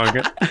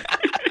Song.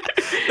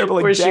 No, but,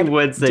 like, Where she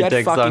would say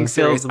Dick Song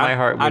fills my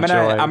heart with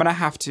joy. I'm gonna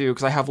have to,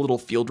 because I have a little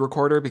field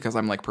recorder because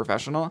I'm like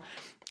professional.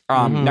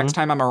 Next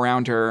time I'm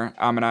around her,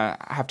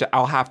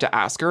 I'll have to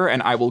ask her,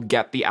 and I will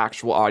get the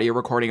actual audio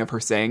recording of her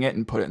saying it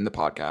and put it in the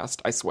podcast.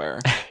 I swear.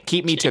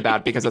 Keep me to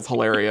that because it's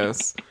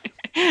hilarious.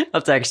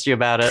 I'll text you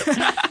about it.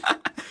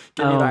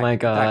 give me my that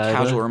God.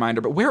 casual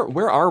reminder. But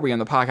where are we in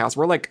the podcast?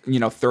 We're like,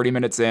 30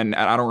 minutes in,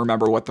 and I don't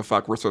remember what the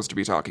fuck we're supposed to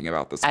be talking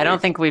about this week. I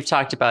don't think we've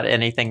talked about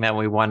anything that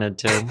we wanted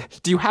to.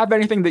 Do you have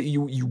anything that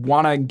you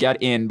want to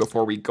get in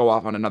before we go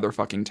off on another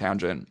fucking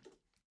tangent?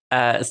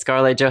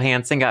 Scarlett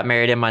Johannson got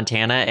married in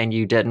Montana, and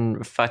you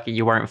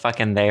weren't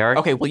fucking there.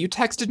 Okay, well, you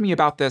texted me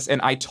about this,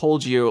 and I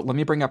told you, let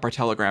me bring up our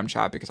Telegram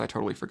chat because I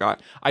totally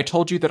forgot. I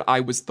told you that I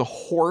was the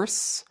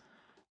horse.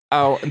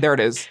 Oh, there it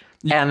is.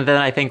 And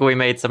then I think we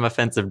made some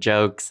offensive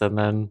jokes, and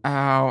then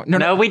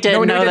no, we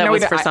didn't. No, that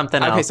was for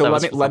something else. Okay, so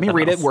let me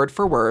read it word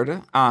for word.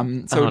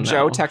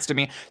 Joe texted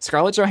me,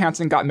 Scarlett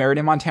Johansson got married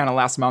in Montana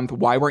last month.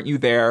 Why weren't you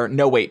there?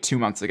 No, wait, 2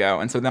 months ago.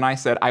 And so then I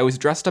said, I was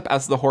dressed up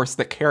as the horse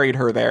that carried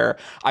her there.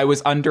 I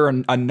was under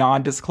a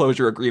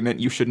non-disclosure agreement.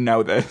 You should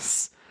know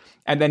this.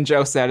 And then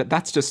Joe said,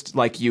 that's just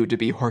like you to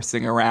be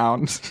horsing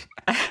around.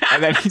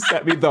 And then he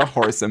sent me the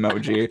horse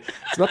emoji.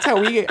 So that's how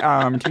we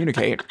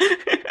communicate.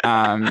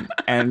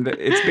 And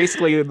it's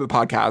basically the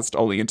podcast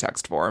only in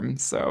text form.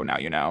 So now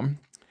you know.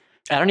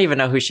 I don't even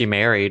know who she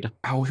married.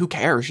 Oh, who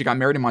cares? She got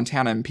married in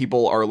Montana, and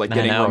people are like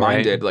getting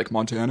reminded, right? Like,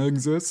 Montana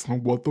exists?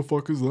 What the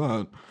fuck is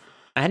that?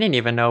 I didn't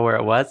even know where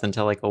it was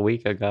until like a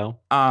week ago.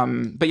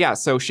 But yeah,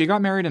 so she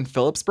got married in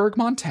Phillipsburg,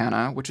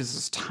 Montana, which is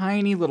this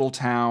tiny little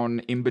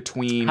town in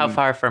between. How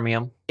far from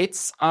you?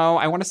 It's,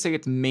 I want to say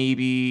it's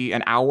maybe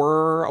an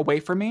hour away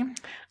from me.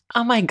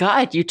 Oh my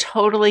God, you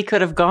totally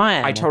could have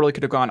gone. I totally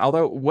could have gone.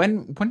 Although,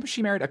 when was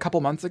she married? A couple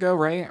months ago,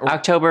 right?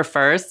 October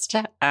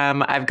 1st.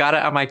 I've got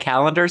it on my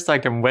calendar so I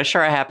can wish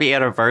her a happy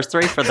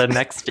anniversary for the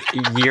next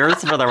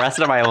years for the rest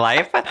of my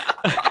life.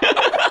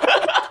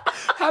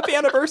 Happy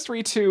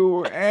anniversary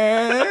to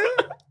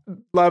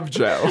Love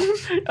Joe.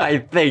 I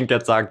think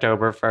it's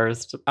October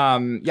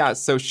 1st. Yeah,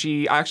 so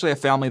I actually have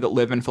family that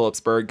live in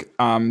Phillipsburg.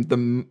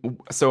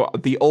 So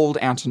the old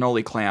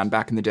Antonelli clan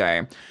back in the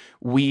day,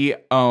 we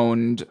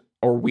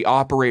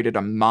operated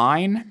a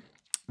mine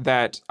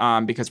that,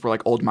 because we're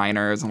like old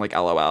miners and like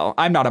LOL.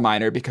 I'm not a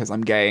miner because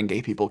I'm gay and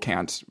gay people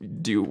can't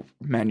do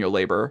manual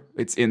labor.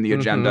 It's in the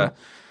agenda.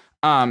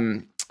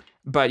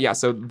 But yeah,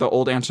 so the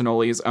old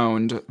Antonellis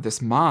owned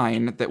this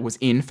mine that was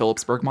in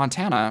Phillipsburg,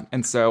 Montana.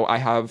 And so I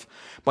have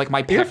like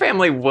my Your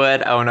family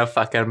would own a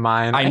fucking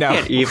mine. I know. I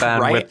can't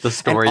even right? with the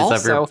stories and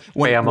of your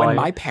family.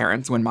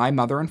 When my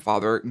mother and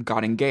father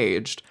got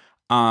engaged,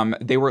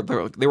 they were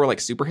like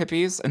super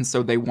hippies, and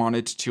so they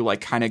wanted to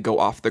like kind of go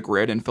off the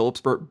grid. And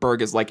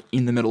Phillipsburg is like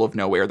in the middle of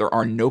nowhere. There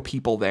are no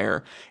people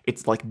there.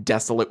 It's like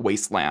desolate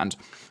wasteland.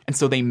 And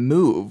so they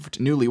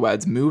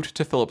newlyweds moved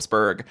to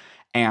Phillipsburg,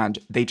 and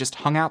they just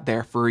hung out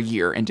there for a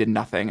year and did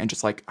nothing and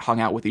just like hung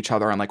out with each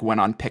other and like went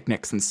on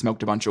picnics and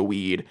smoked a bunch of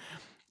weed.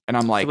 And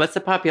I'm like, so what's the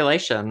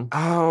population?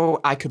 Oh,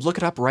 I could look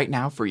it up right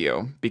now for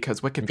you because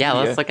Wikipedia. Yeah,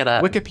 let's look it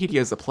up. Wikipedia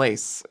is a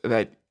place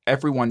that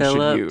everyone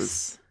should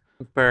use.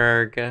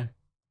 Phillipsburg,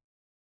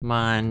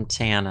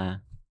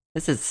 Montana.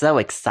 This is so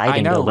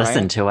exciting to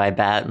listen to, I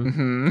bet.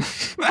 Mm-hmm.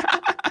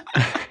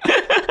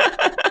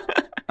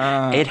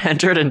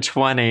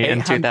 820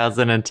 in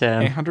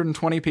 2010.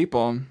 820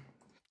 people.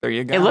 There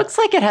you go. It looks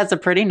like it has a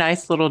pretty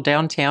nice little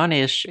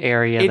downtown-ish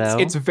area, though.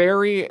 It's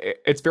very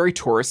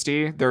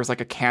touristy. There's like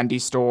a candy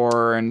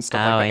store and stuff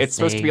like that. It's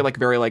supposed to be like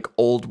very like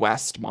Old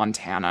West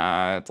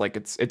Montana. It's like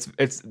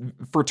it's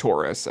for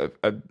tourists,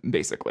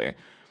 basically.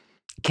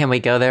 Can we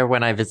go there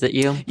when I visit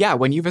you? Yeah,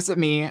 when you visit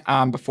me,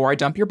 before I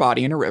dump your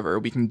body in a river,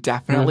 we can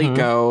definitely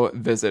go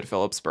visit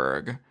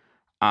Phillipsburg.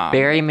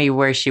 Bury me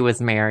where she was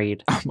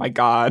married. Oh my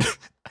God.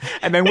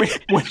 And then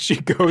when she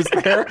goes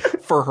there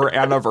for her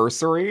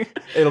anniversary,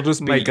 it'll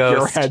just be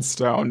your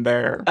headstone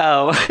there.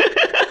 Oh.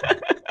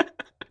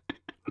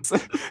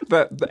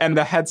 And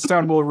the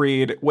headstone will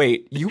read,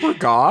 "Wait, you were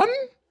gone?"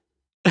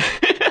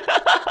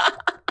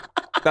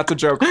 That's a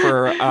joke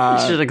for...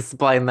 you should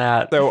explain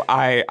that. So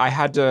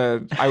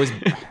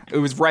it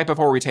was right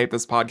before we taped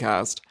this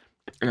podcast,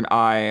 and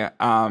I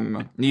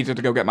needed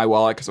to go get my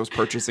wallet because I was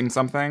purchasing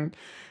something.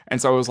 And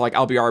so I was like,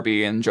 I'll be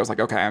RB. And Joe's like,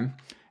 okay.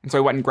 And so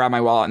I went and grabbed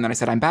my wallet, and then I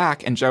said, I'm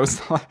back. And Joe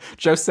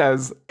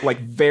says, like,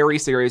 very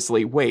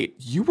seriously, wait,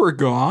 you were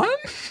gone?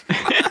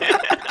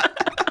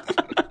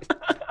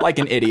 Like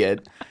an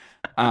idiot.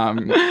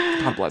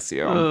 God bless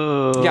you.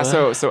 Oh. Yeah,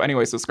 so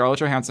anyway, so Scarlett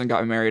Johansson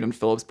got married in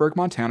Phillipsburg,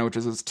 Montana, which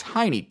is this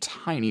tiny,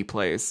 tiny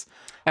place.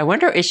 I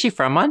wonder, is she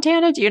from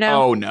Montana? Do you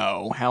know? Oh,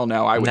 no. Hell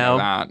no. I would know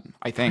that.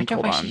 I think.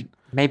 Hold on.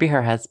 Maybe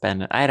her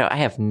husband. I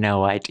have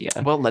no idea.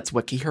 Well, let's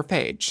wiki her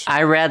page.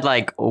 I read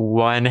like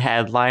one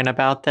headline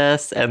about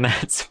this, and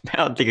that's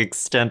about the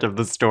extent of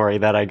the story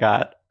that I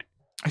got.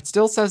 It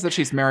still says that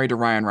she's married to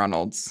Ryan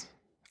Reynolds.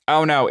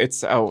 Oh, no.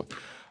 It's,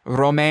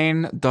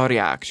 Romain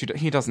Doriac.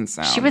 He doesn't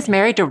sound. She was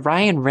married to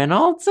Ryan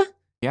Reynolds?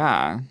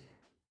 Yeah.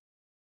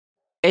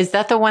 Is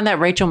that the one that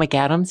Rachel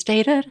McAdams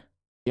dated?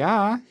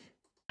 Yeah.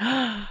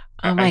 Oh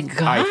my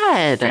God.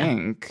 I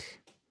think.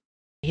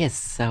 He is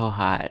so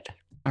hot.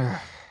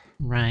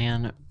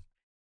 Ryan.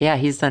 Yeah,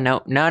 he's the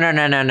No.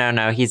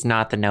 He's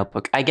not the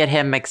Notebook. I get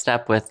him mixed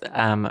up with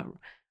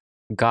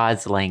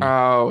Gosling.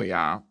 Oh,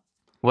 yeah.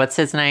 What's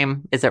his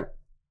name? Is it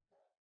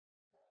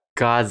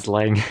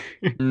Gosling.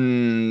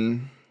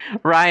 Mm,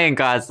 Ryan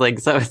Gosling,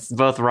 so it's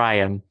both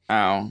Ryan.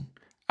 oh.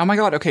 Oh my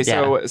god. Okay,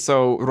 Yeah.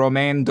 so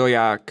Romain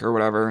Doyac or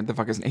whatever the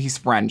fuck is he's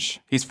French.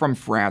 He's from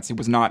France.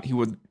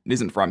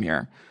 Isn't from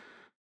here.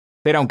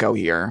 They don't go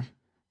here.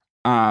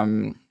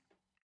 Oh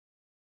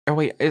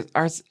wait,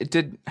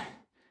 did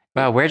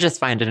Wow, we're just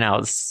finding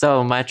out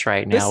so much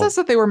right this now. says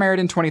that they were married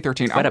in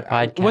 2013? What a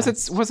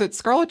podcast. Was it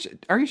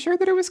Scarlett? Are you sure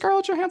that it was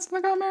Scarlett Johannson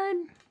that got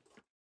married?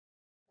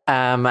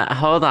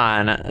 Hold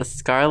on.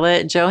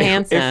 Scarlett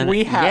Johannson.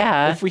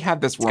 If we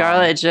had this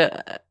wrong.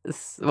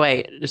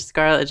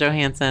 Scarlett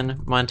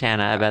Johannson,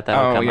 Montana. I bet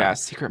that'll come up.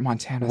 Secret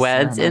Montana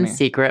Weds ceremony. in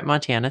secret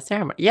Montana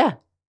ceremony. Yeah.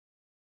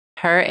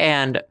 Her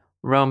and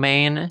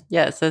Romaine.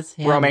 Yeah, it says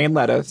him. Romaine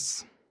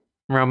lettuce.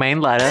 Romaine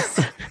lettuce.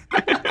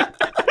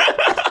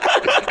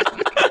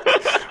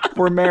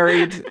 We're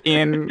married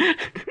in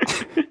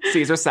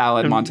Caesar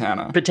salad,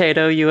 Montana.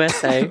 Potato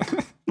USA.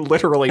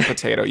 Literally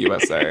potato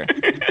USA.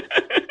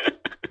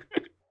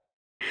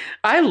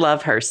 I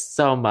love her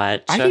so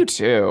much. I do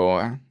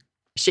too.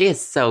 She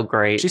is so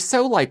great. She's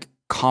so like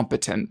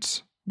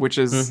competent, which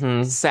is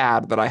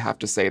sad that I have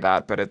to say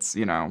that, but it's,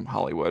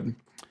 Hollywood.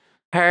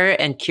 Her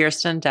and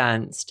Kirsten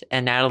Dunst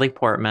and Natalie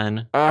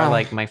Portman are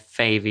like my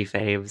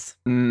faves.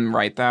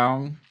 Right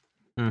though.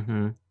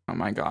 Mm-hmm. Oh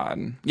my god.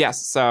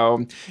 Yes,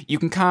 so you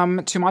can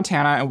come to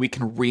Montana and we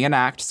can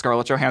reenact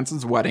Scarlett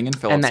Johansson's wedding in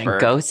Phillipsburg. And that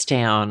ghost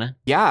town.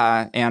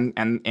 Yeah, and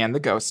the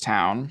ghost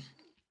town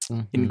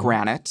in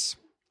Granite.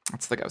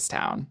 That's the ghost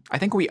town. I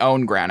think we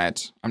own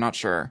Granite. I'm not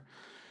sure.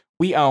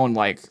 We own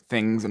like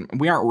things, and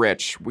we aren't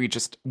rich. We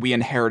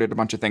inherited a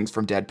bunch of things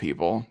from dead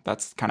people.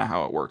 That's kind of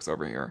how it works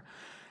over here.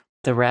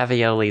 The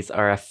Raviolis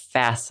are a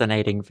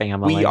fascinating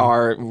family. We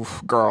are,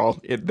 girl.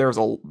 There's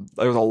a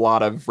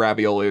lot of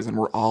raviolis, and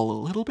we're all a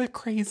little bit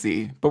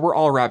crazy, but we're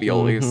all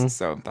raviolis,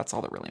 so that's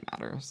all that really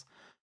matters.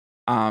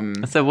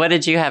 So what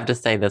did you have to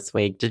say this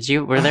week?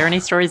 Were there any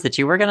stories that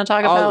you were going to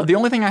talk about? The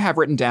only thing I have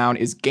written down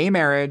is gay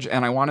marriage,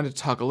 and I wanted to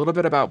talk a little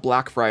bit about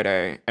Black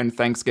Friday and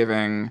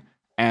Thanksgiving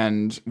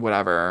and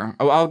whatever.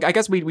 I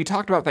guess we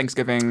talked about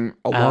Thanksgiving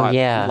a lot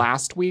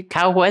last week.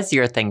 How was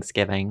your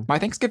Thanksgiving? My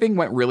Thanksgiving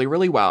went really,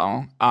 really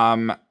well.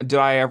 Did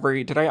I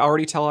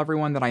already tell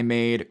everyone that I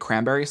made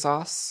cranberry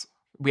sauce?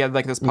 We had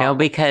like this. No,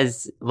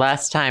 because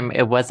last time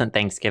it wasn't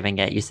Thanksgiving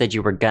yet. You said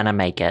you were gonna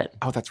make it.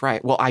 Oh, that's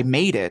right. Well, I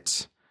made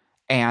it.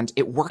 And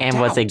it worked out. And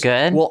was it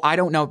good? Well, I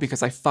don't know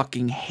because I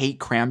fucking hate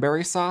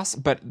cranberry sauce,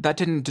 but that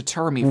didn't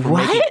deter me from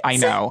What? making. I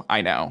know.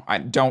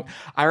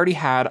 I already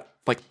had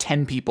like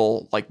 10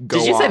 people like go.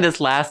 Did you off. say this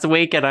last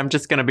week? And I'm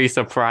just going to be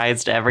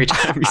surprised every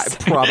time you say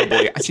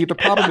probably. it. See, the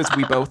problem is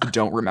we both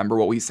don't remember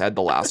what we said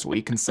the last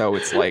week, and so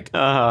it's like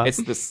it's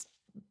this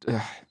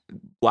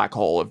black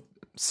hole of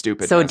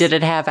stupidness. So did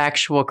it have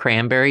actual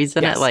cranberries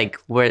in it? Like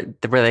were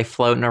they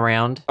floating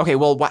around? Okay,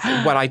 well, what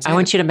I did, I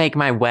want you to make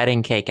my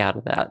wedding cake out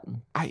of that.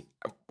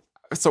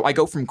 So I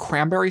go from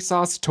cranberry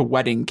sauce to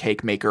wedding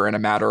cake maker in a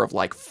matter of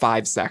like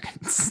 5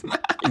 seconds.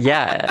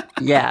 Yeah.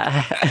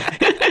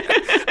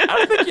 I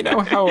don't think you know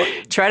how.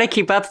 Try to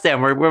keep up,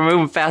 Sam. We're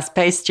moving fast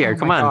paced here.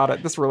 Come on.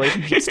 God, this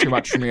relationship's too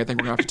much for me. I think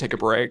we're gonna have to take a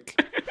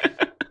break.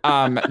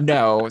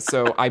 No.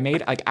 So I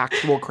made like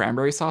actual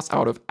cranberry sauce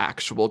out of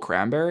actual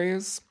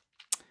cranberries.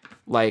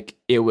 Like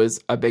it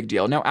was a big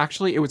deal. No,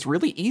 actually, it was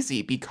really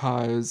easy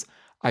because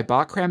I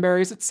bought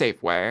cranberries at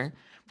Safeway,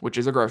 which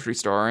is a grocery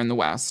store in the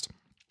West.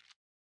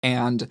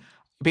 And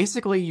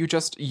basically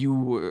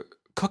you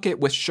cook it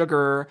with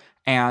sugar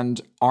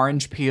and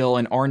orange peel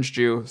and orange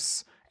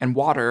juice and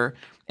water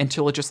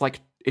until it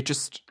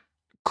just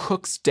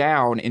cooks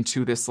down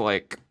into this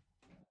like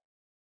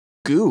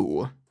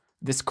goo,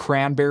 this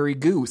cranberry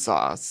goo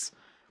sauce.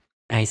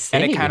 I see.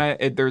 And it kind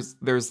of,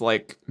 there's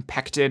like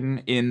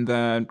pectin in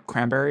the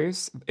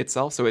cranberries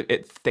itself, so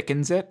it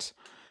thickens it.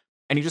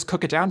 And you just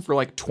cook it down for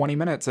like 20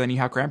 minutes and then you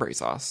have cranberry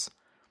sauce.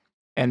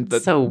 And the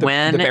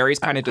berries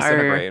kind of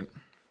disintegrate.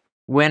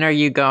 When are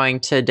you going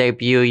to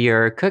debut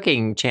your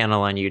cooking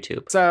channel on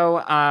YouTube?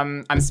 So,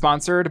 I'm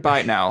sponsored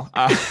by no.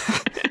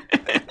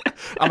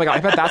 Oh my god, I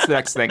bet that's the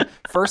next thing.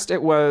 First,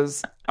 it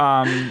was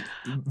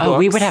books.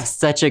 We would have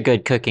such a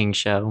good cooking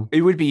show.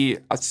 It would be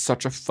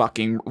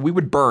we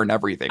would burn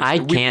everything. I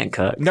can't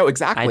cook. No,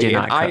 exactly. I do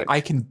not cook.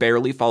 I can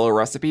barely follow a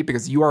recipe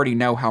because you already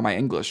know how my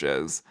English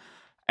is,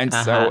 and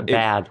so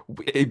bad.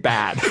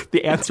 Bad.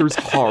 The answer's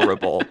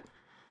horrible.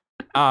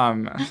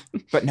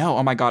 But no,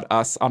 oh my god,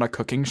 us on a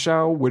cooking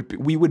show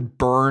we would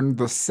burn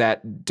the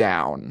set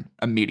down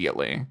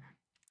immediately.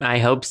 I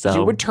hope so.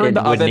 You would turn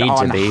the oven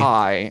on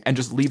high and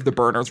just leave the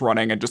burners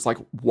running and just like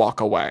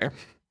walk away.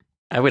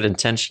 I would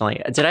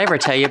intentionally. Did I ever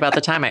tell you about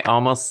the time I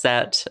almost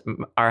set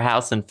our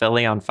house in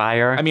Philly on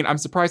fire? I mean, I'm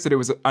surprised that it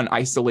was an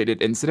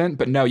isolated incident,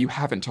 but no, you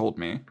haven't told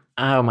me.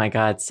 Oh my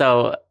god.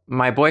 So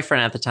my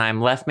boyfriend at the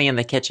time left me in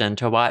the kitchen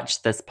to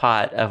watch this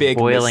pot of Big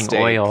boiling mistake.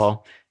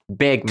 Oil.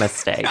 Big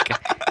mistake.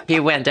 He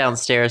went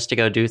downstairs to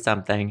go do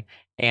something,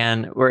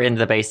 and we're in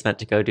the basement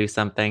to go do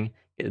something.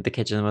 The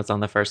kitchen was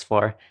on the first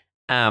floor.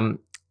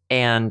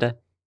 And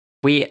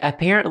We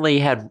apparently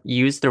had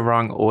used the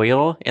wrong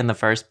oil in the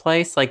first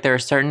place. Like, there are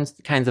certain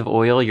kinds of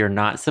oil you're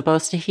not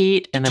supposed to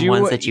heat, and then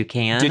ones that you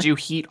can. Did you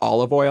heat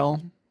olive oil?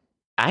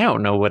 I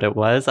don't know what it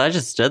was. I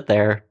just stood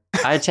there.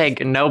 I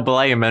take no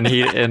blame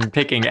in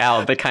picking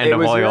out the kind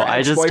of oil. It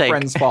was your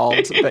boyfriend's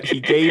fault that he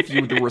gave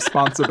you the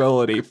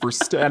responsibility for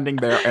standing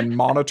there and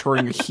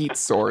monitoring a heat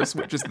source,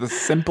 which is the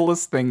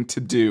simplest thing to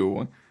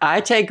do.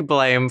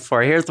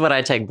 Here's what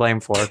I take blame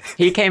for.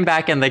 He came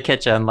back in the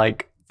kitchen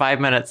like 5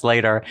 minutes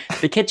later.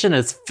 The kitchen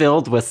is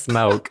filled with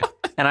smoke,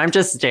 and I'm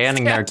just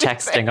standing there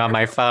texting on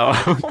my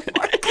phone.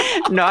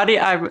 Naughty,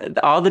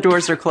 all the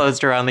doors are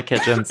closed around the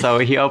kitchen, so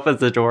he opens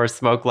the door,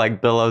 smoke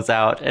like billows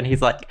out, and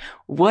he's like,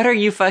 "What are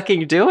you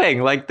fucking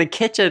doing? Like, the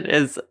kitchen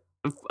is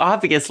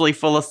obviously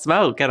full of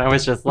smoke." And I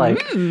was just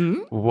like,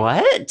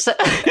 "What?"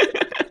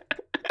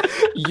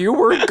 You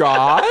were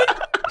God?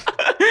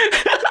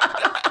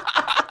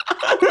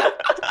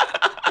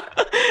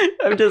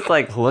 I'm just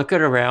like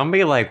looking around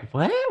me like,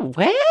 what?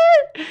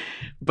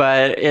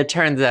 But it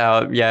turns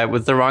out, yeah, it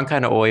was the wrong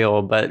kind of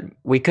oil, but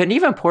we couldn't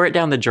even pour it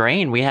down the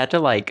drain. We had to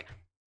like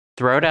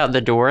throw it out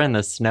the door in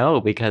the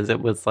snow because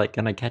it was like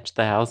going to catch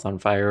the house on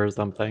fire or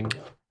something.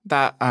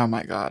 Oh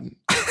my God.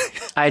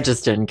 I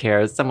just didn't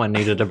care. Someone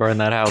needed to burn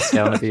that house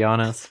down, to be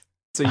honest.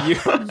 So you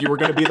were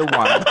going to be the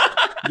one.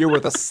 You were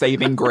the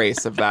saving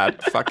grace of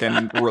that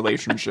fucking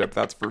relationship,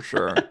 that's for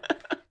sure.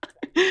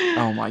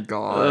 Oh my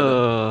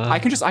God. I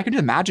can just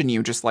imagine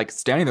you just like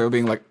standing there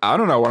being like, I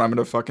don't know what I'm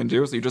going to fucking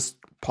do. So you just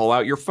pull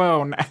out your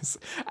phone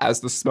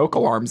as the smoke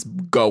alarm's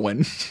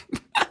going.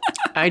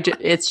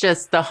 It's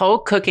just the whole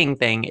cooking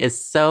thing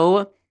is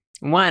so,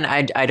 one,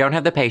 I don't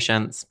have the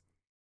patience.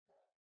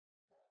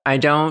 I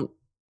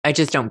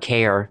just don't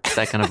care,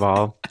 second of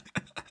all.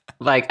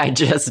 Like, I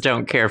just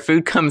don't care.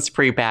 Food comes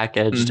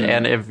prepackaged,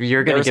 and if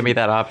you're going to give me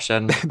that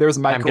option, there's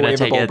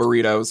microwavable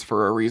burritos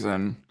for a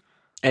reason.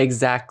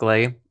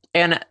 Exactly.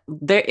 And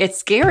it's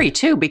scary,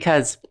 too,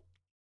 because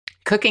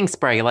cooking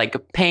spray,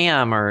 like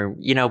Pam or,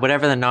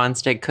 whatever the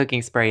nonstick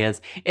cooking spray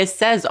is, it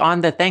says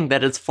on the thing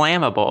that it's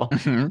flammable.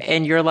 Mm-hmm.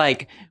 And you're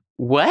like,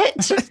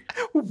 what?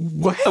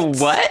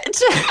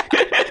 What?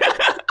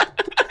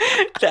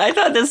 I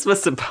thought this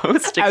was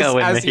supposed to go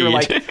in the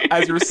heat.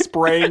 As you're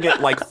spraying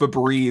it like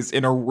Febreze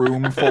in a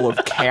room full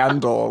of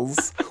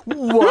candles.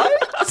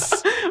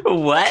 What?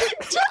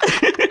 What?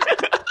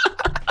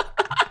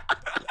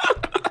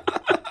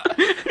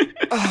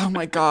 Oh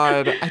my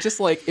God. I just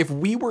like, if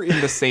we were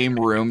in the same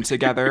room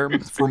together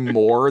for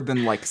more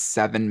than like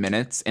 7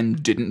 minutes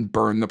and didn't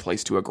burn the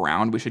place to a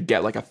ground, we should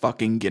get like a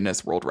fucking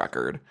Guinness World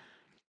Record.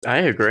 I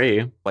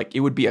agree. Like, it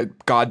would be a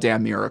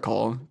goddamn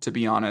miracle, to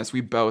be honest. We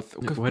both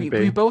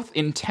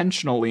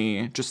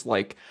intentionally just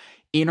like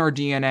in our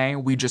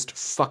DNA, we just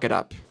fuck it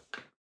up.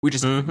 We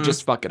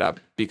just fuck it up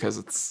because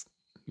it's,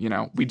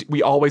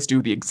 we always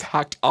do the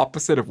exact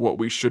opposite of what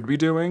we should be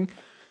doing.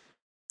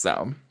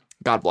 So,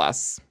 God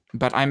bless.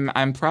 But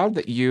I'm proud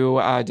that you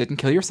didn't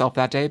kill yourself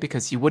that day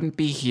because you wouldn't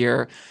be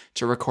here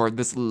to record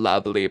this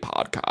lovely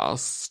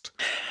podcast.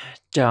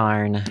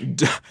 Darn.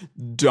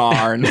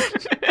 Darn.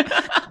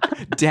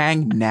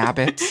 Dang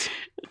nabbit.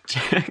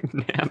 Dang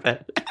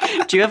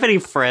nabbit. Do you have any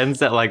friends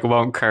that like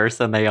won't curse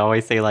and they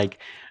always say like,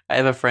 I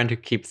have a friend who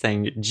keeps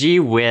saying gee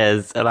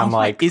whiz and I'm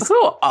like,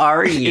 who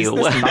are you? Is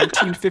this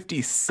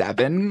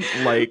 1957?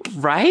 Like,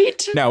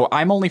 right? No,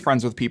 I'm only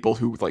friends with people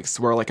who like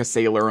swear like a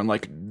sailor and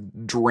like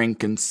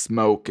drink and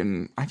smoke,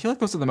 and I feel like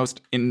those are the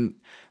most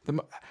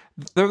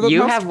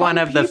you have one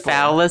of the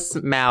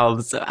foulest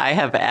mouths I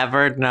have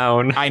ever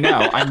known. I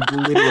know. I'm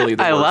literally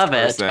the I worst love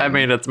person. it. I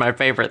mean, it's my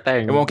favorite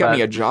thing. It won't get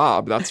me a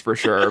job, that's for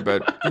sure,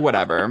 but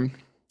whatever.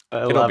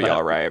 It'll be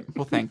all right.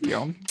 Well, thank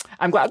you.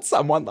 I'm glad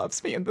someone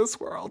loves me in this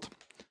world.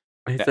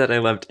 I said I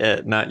loved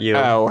it, not you.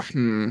 Oh,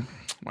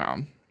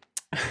 well.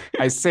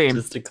 I see.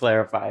 Just to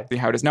clarify. See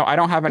how it is. No, I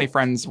don't have any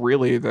friends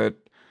really that,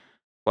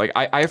 like,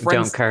 I have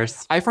friends. Don't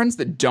curse. I have friends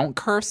that don't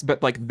curse,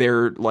 but, like,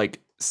 they're, like,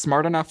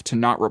 smart enough to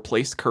not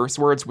replace curse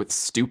words with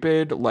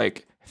stupid,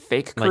 like,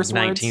 fake curse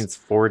words.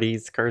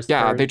 1940s curse words.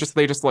 Yeah, they just,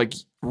 like,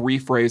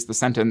 rephrase the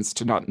sentence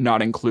to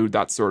not include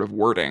that sort of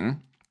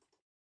wording.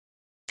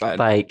 But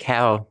like,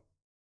 how?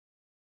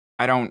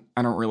 I don't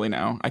really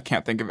know. I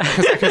can't think of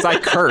it because I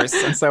curse,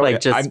 and so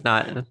like just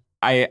not.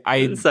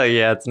 So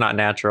yeah, it's not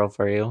natural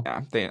for you.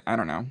 Yeah, I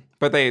don't know,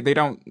 but they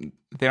don't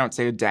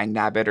say dang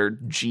nabbit or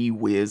gee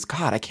whiz.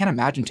 God, I can't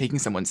imagine taking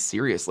someone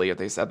seriously if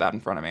they said that in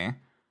front of me.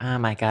 Oh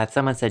my God,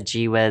 someone said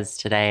gee whiz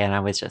today, and I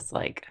was just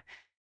like,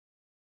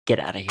 get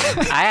out of here.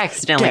 I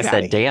accidentally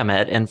said damn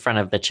it in front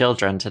of the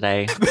children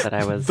today. That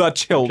I was the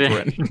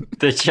children,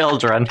 the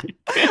children,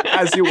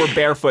 as you were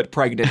barefoot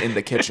pregnant in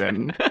the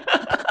kitchen.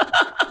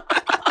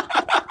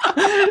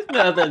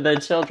 No, the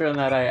children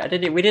that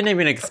we didn't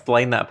even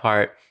explain that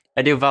part.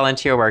 I do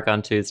volunteer work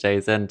on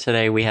Tuesdays, and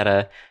today we had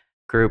a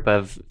group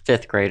of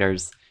 5th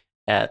graders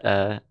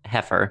at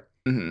Heifer.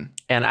 Mm-hmm.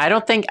 And I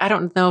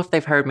don't know if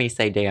they've heard me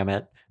say damn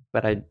it,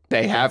 but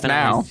They have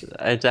now.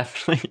 I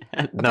definitely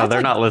no,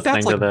 they're not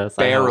listening to this.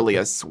 Barely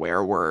a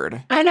swear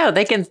word. I know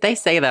they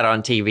say that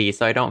on TV,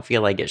 so I don't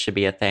feel like it should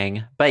be a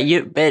thing. But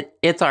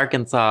it's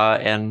Arkansas,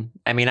 and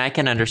I mean I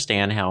can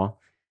understand how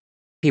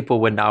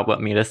people would not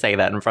want me to say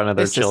that in front of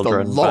their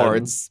children. This is the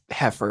Lord's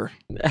heifer.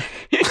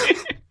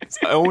 It's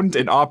owned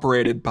and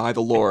operated by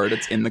the Lord.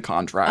 It's in the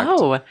contract.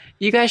 Oh,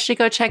 you guys should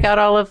go check out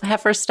all of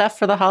Heifer's stuff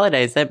for the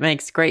holidays. It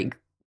makes great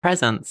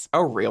presents.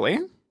 Oh, really?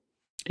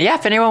 Yeah,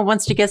 if anyone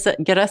wants to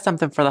get us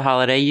something for the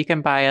holiday, you can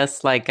buy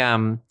us like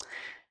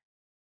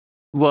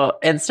well,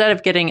 instead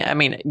of getting, I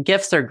mean,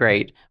 gifts are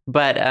great,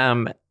 but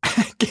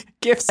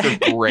gifts are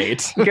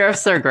great.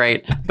 Gifts are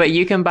great, but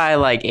you can buy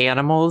like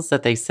animals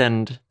that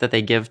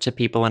they give to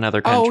people in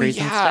other countries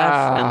and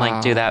stuff, and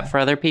like do that for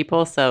other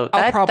people. So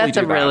that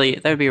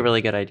would be a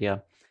really good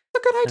idea. A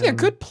good idea.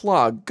 Good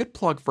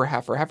plug for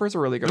Heifer. Heifer's a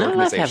really good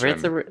organization. I love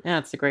Heifer.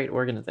 It's a great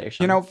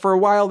organization. You know, for a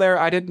while there,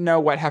 I didn't know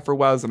what Heifer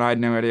was, and I had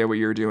no idea what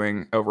you were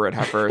doing over at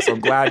Heifer. So I'm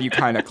glad you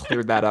kind of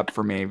cleared that up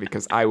for me,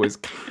 because I was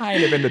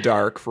kind of in the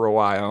dark for a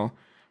while.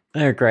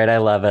 They're great. I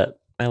love it.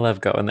 I love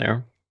going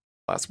there.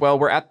 Well,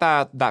 we're at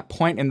that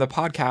point in the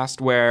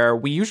podcast where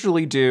we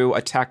usually do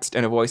a text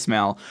and a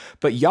voicemail,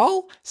 but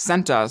y'all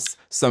sent us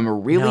some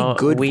really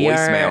good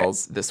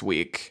voicemails this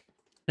week.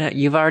 No,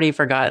 you've already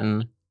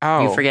forgotten.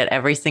 Oh. You forget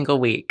every single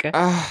week.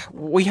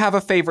 We have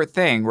a favorite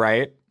thing,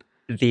 right?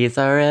 These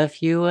are a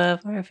few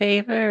of our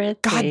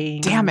favorite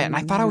things. God damn it. And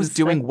I thought I was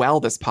doing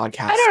well this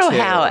podcast, I don't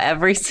know how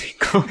every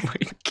single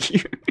week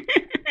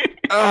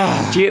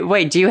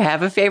do you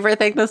have a favorite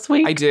thing this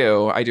week? I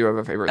do have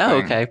a favorite thing. Oh,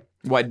 okay.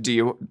 What do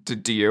you?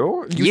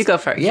 You go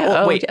first.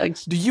 Yeah. Wait.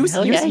 Do you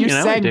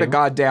sang the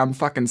goddamn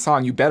fucking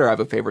song? You better have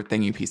a favorite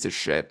thing, you piece of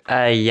shit.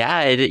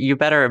 Yeah. You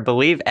better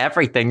believe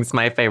everything's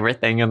my favorite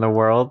thing in the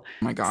world.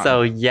 Oh my God.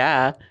 So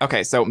yeah.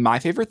 Okay. So my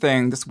favorite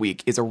thing this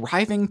week is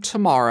arriving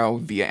tomorrow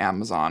via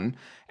Amazon,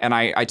 and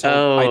I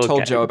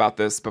told Joe about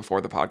this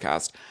before the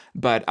podcast.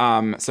 But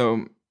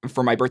so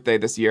for my birthday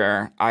this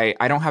year, I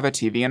don't have a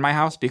TV in my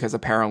house because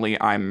apparently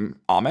I'm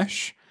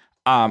Amish.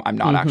 I'm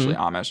not actually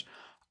Amish.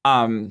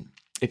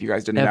 If you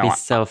guys didn't know. That'd be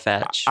so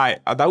fetch.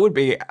 That would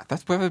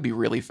be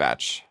really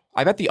fetch.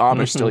 I bet the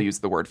Amish still use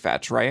the word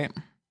fetch, right?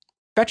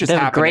 Fetch is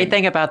happening. The great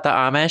thing about the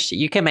Amish,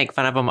 you can make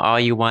fun of them all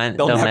you want.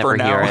 They'll never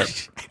hear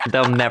it.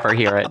 They'll never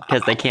hear it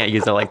because they can't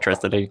use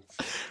electricity.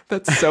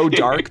 That's so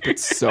dark, but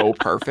so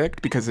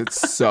perfect because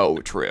it's so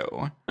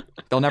true.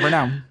 They'll never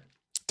know.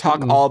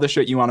 Talk all the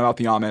shit you want about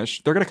the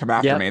Amish. They're going to come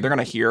after me. They're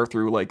going to hear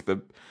through like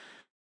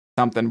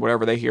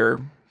whatever they hear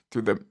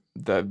through the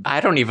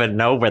I don't even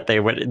know what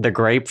the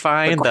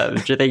grapevine.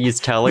 Do they use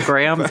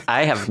telegrams?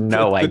 I have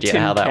no idea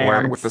how that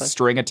works. With the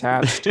string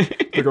attached,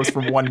 it goes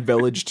from one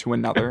village to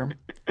another.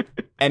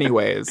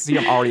 Anyways, see,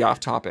 I'm already off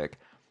topic.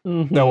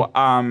 So,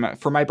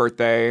 for my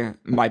birthday,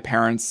 my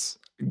parents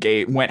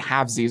went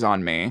halvesies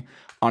on me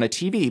on a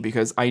TV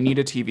because I need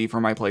a TV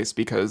for my place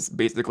because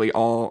basically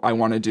all I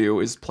want to do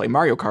is play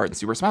Mario Kart and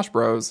Super Smash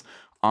Bros.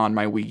 On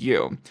my Wii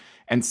U.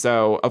 And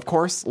so, of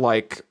course,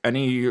 like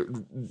any,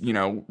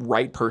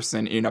 right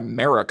person in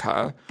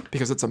America,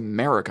 because it's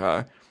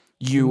America,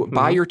 you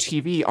buy your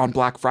TV on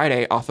Black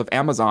Friday off of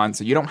Amazon,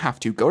 so you don't have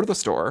to go to the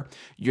store.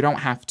 You don't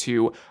have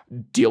to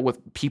deal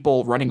with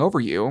people running over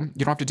you. You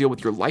don't have to deal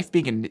with your life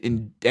being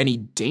in any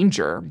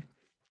danger.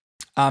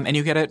 And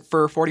you get it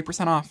for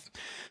 40% off.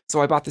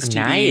 So I bought this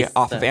TV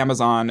off of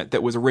Amazon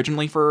that was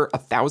originally for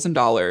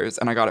 $1,000,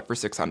 and I got it for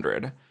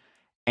 $600.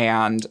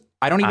 And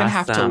I don't even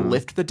have to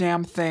lift the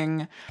damn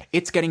thing.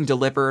 It's getting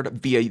delivered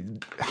via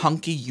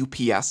hunky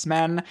UPS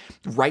men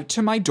right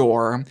to my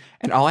door.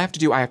 And all I have to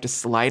do, I have to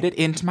slide it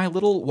into my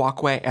little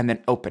walkway and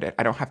then open it.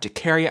 I don't have to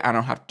carry it. I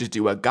don't have to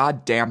do a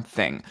goddamn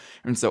thing.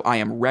 And so I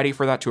am ready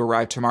for that to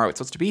arrive tomorrow. It's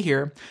supposed to be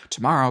here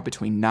tomorrow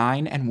between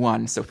 9 and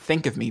 1. So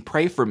think of me,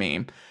 pray for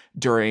me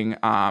during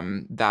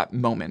that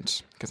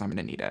moment because I'm going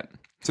to need it.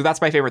 So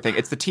that's my favorite thing.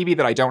 It's the TV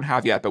that I don't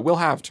have yet, but will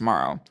have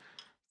tomorrow.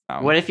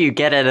 What if you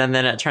get it and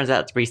then it turns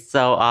out to be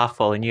so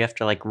awful and you have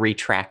to like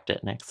retract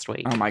it next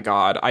week? Oh my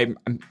God.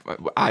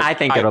 I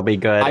think it'll be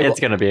good. It's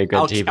going to be a good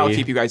TV. I'll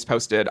keep you guys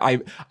posted.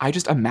 I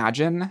just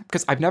imagine,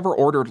 because I've never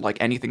ordered like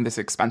anything this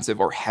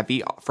expensive or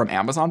heavy from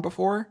Amazon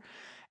before.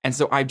 And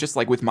so I'm just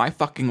like, with my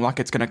fucking luck,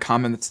 it's going to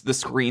come and the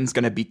screen's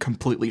going to be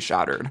completely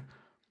shattered.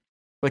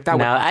 Like that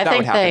would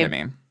happen to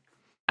me.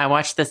 I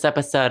watched this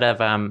episode of,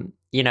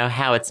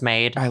 How It's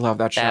Made. I love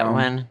that show. That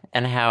one.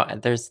 And how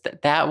there's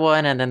that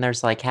one. And then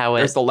there's like how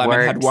there's the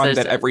Lemonhead one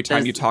that every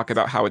time you talk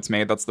about how it's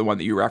made, that's the one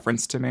that you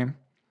reference to me.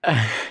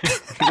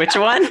 Which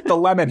one? The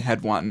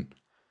Lemonhead one.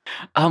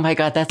 Oh my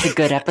God, that's a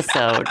good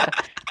episode.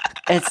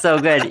 It's so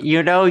good. You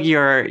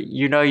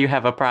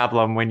have a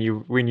problem when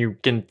you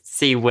can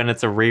see when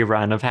it's a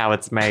rerun of How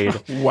It's Made.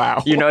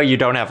 Wow. You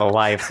don't have a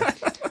life.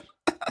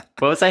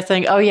 What was I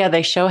saying? Oh, yeah,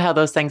 they show how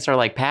those things are,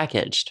 like,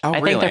 packaged. Oh,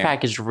 I think they're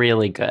packaged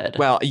really good.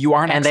 Well, you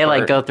are an expert. And they,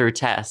 like, go through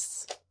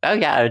tests. Oh,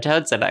 yeah,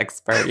 Toad's an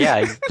expert.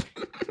 Yeah.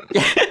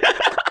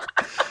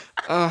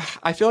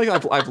 I feel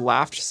like I've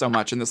laughed so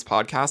much in this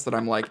podcast that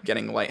I'm, like,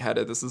 getting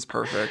lightheaded. This is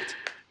perfect.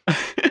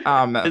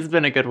 It's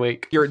been a good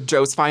week.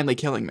 Joe's finally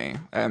killing me.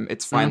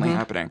 It's finally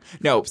happening.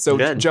 No, so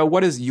Good. Joe,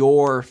 what is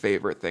your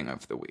favorite thing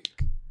of the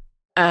week?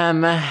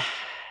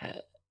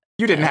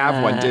 You didn't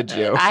have one, did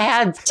you? I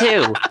had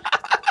two.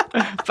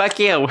 Fuck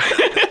you.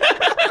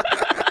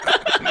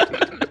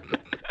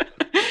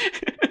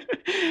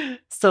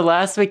 So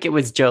last week it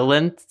was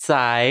Jolyn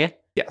Tsai,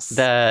 Yes.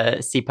 the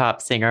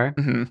C-pop singer.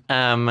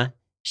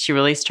 She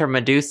released her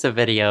Medusa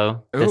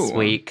video this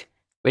week,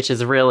 which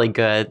is really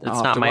good. It's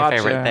not my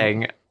favorite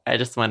thing. I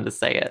just wanted to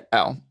say it.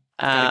 Oh,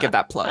 gotta get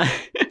that plug.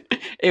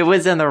 It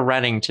was in the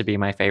running to be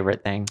my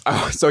favorite thing.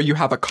 Oh, so you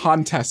have a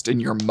contest in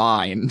your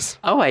mind.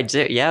 Oh, I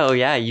do. Yeah, oh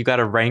yeah. You got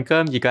to rank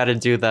them. You got to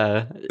do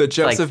the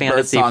Joseph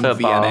fantasy Birdsong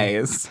football.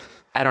 VMAs.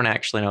 I don't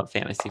actually know what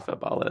fantasy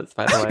football is,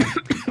 by the way.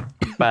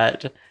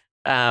 But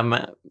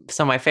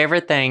so my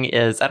favorite thing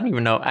is, I don't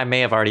even know, I may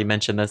have already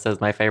mentioned this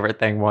as my favorite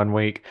thing one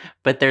week,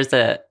 but there's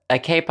a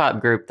K-pop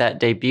group that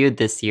debuted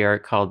this year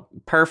called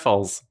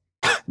Purfles.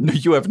 No,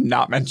 you have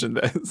not mentioned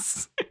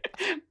this.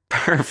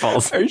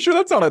 Purfles. Are you sure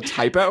that's not a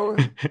typo?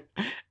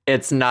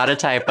 It's not a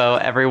typo.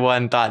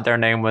 Everyone thought their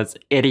name was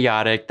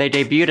idiotic. They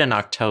debuted in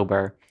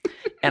October.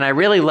 And I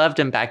really loved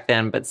them back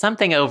then, but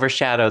something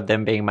overshadowed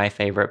them being my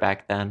favorite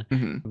back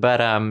then. But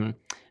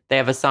they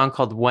have a song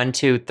called 1,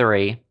 2,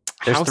 3.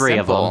 There's How three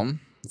simple. of them.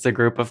 It's a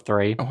group of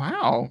three. Oh,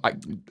 wow.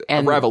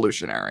 And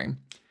revolutionary.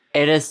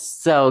 It is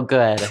so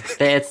good.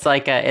 It's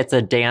like it's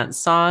a dance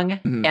song.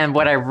 And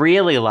what I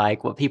really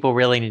like, what people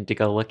really need to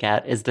go look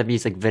at is the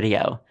music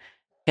video.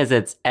 Because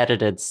it's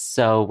edited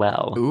so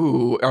well.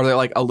 Ooh, are there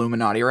like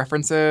Illuminati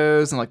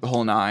references and like the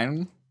whole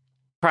nine?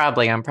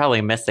 I'm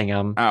probably missing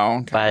them.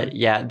 Oh, okay. But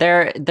yeah,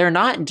 they're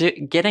not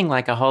getting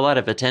like a whole lot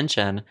of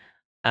attention.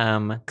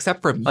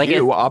 Except from like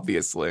you,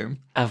 obviously.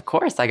 Of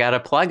course, I gotta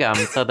plug them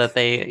so that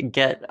they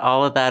get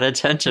all of that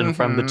attention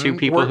from the two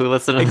people who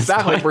listen to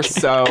exactly. this We're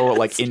so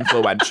like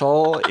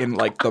influential in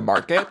like the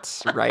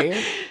market, right?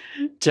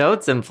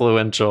 Joe's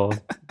influential.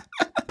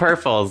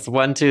 Purfles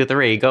 1, 2,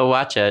 3. Go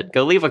watch it.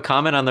 Go leave a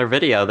comment on their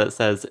video that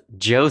says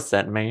Joe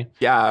sent me.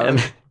 Yeah.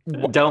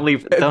 And don't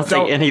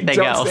say anything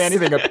else. Don't say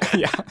anything.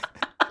 Yeah.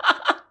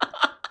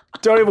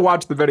 Don't even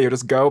watch the video.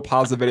 Just go,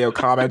 pause the video,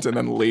 comment, and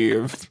then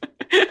leave.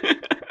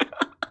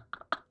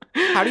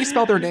 How do you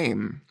spell their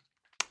name?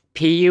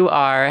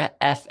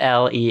 Purfles.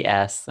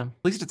 At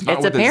least it's not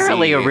It's with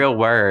apparently a a real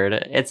word.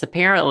 It's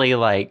apparently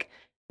like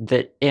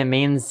that. It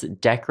means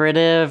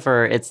decorative,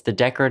 or it's the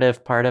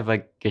decorative part of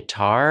a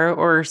guitar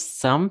or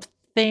something.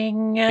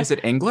 Is it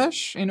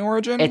English in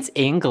origin? It's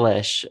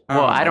English. Oh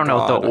Well, I my don't know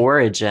what God. the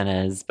origin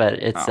is, but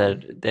it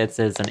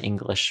is an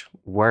English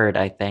word,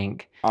 I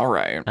think. All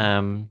right.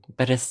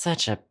 But it's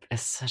such a.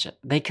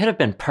 They could have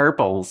been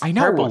purples. I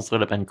know. Purples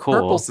would have been cool.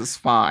 Purples is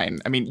fine.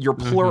 I mean, you're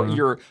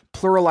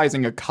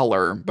pluralizing a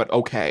color, but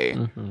okay.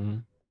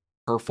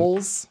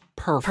 Purples?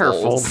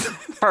 Purples.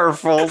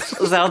 Purples.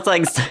 Sounds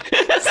like.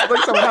 It's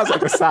like someone has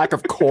like a sack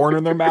of corn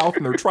in their mouth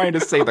and they're trying to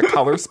say the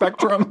color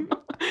spectrum.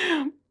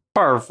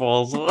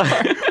 Purples.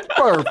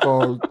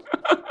 Purple.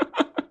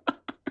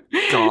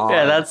 God.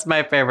 Yeah, that's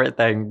my favorite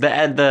thing.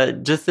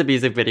 The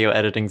music video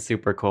editing's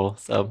super cool.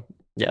 So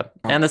yeah,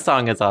 and the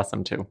song is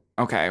awesome too.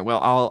 Okay, well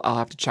I'll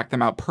have to check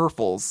them out.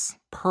 Purfles.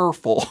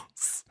 Purfles.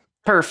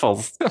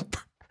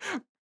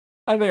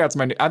 I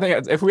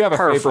think if we have a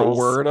favorite Purfles.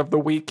 word of the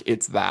week,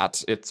 it's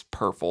that. It's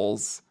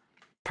purfles.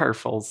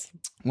 Purfles.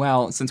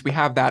 Well, since we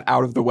have that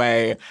out of the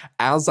way,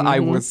 as I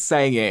was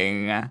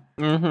saying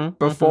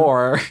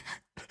before,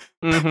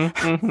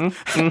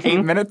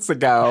 8 minutes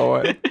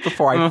ago,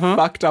 before I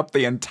fucked up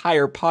the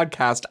entire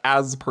podcast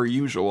as per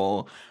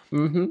usual,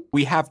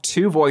 we have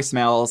 2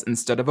 voicemails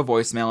instead of a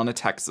voicemail and a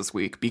text this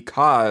week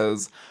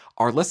because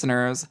our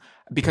listeners,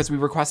 because we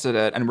requested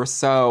it and we're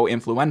so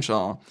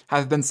influential,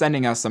 have been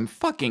sending us some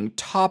fucking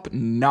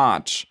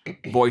top-notch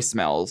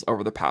voicemails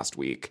over the past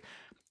week.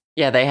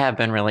 Yeah, they have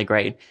been really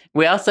great.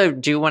 We also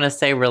do want to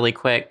say really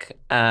quick,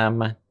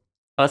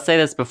 let's say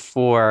this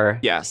before,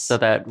 so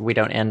that we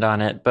don't end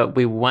on it, but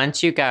we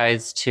want you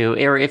guys to,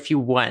 or if you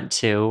want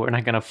to, we're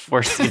not going to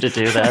force you to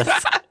do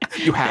this.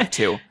 You have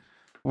to.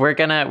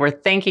 We're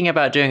thinking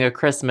about doing a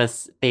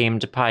Christmas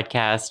themed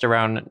podcast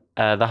around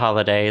the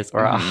holidays,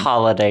 or a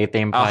holiday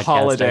themed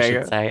podcast, I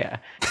should say.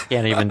 I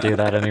can't even do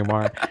that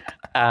anymore.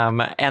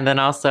 And then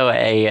also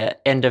a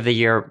end of the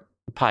year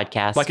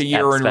podcast, like a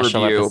year in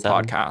review episode.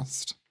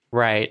 podcast.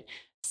 Right.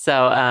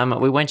 So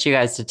we want you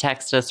guys to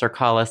text us or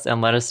call us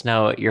and let us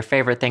know your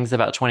favorite things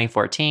about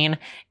 2014.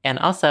 And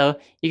also,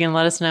 you can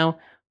let us know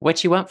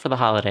what you want for the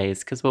holidays,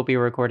 because we'll be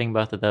recording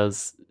both of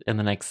those in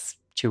the next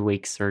 2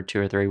 weeks or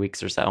 2 or 3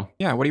 weeks or so.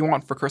 Yeah, what do you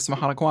want for Christmas,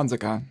 Hanukkah,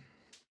 Kwanzaa?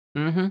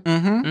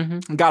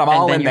 Mm-hmm. Got them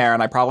all in there,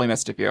 and I probably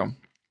missed a few.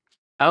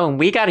 Oh, and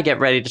we got to get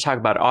ready to talk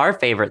about our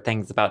favorite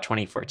things about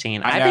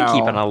 2014. I've been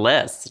keeping a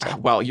list.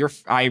 Well,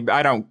 I'm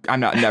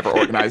not never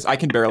organized. I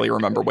can barely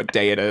remember what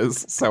day it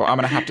is, so I'm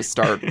gonna have to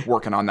start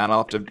working on that. I'll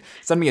have to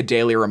send me a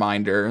daily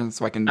reminder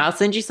so I can. I'll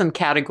send you some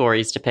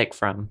categories to pick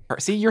from.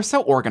 See, you're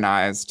so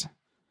organized.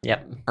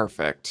 Yep.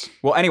 Perfect.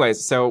 Well,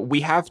 anyways, so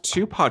we have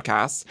 2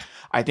 podcasts.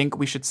 I think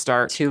we should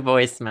start. 2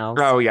 voicemails.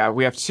 Oh, yeah.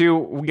 We have 2.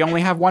 We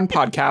only have 1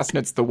 podcast, and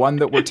it's the one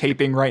that we're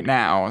taping right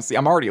now. See,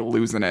 I'm already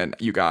losing it,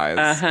 you guys.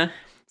 Uh-huh.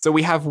 So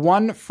we have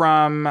one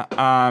from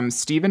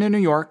Stephen in New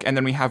York, and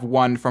then we have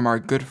one from our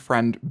good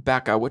friend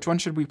Becca. Which one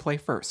should we play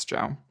first,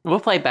 Joe? We'll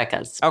play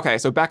Becca's. Okay,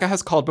 so Becca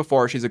has called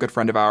before. She's a good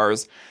friend of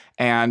ours,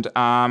 and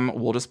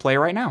we'll just play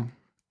right now.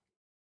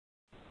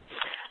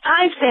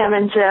 Hi, Sam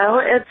and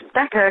Joe. It's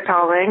Becca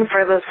calling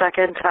for the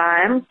second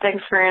time.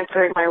 Thanks for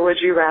answering my Would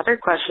You Rather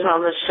question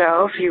on the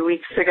show a few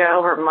weeks ago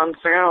or months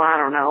ago. I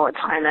don't know what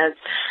time it is.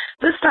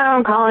 This time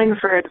I'm calling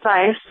for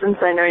advice since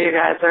I know you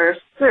guys are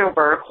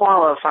super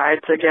qualified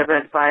to give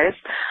advice.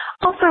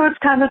 Also, it's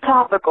kind of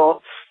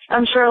topical.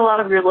 I'm sure a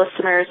lot of your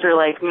listeners are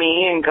like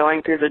me and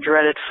going through the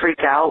dreaded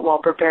freak out while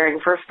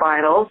preparing for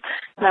finals.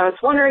 And I was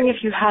wondering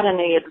if you had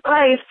any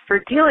advice for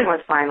dealing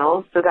with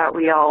finals so that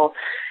we all,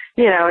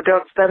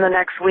 don't spend the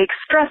next week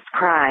stress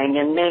crying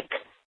and make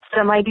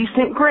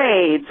semi-decent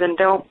grades and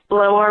don't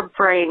blow our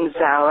brains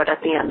out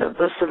at the end of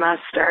the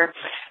semester.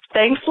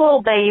 Thanks,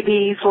 little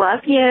babies. Love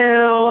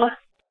you.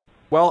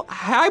 Well,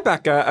 hi,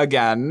 Becca,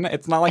 again.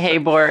 It's not like... Hey,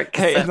 Bork.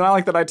 Hey, it's not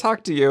like that I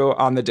talked to you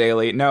on the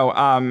daily. No,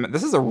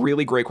 this is a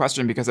really great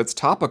question because it's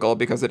topical,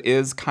 because it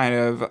is kind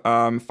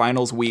of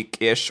finals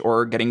week-ish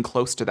or getting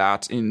close to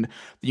that in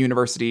the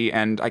university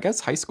and, I guess,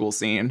 high school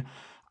scene.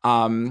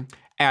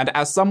 And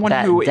as someone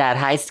that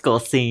high school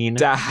scene.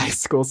 That high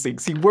school scene.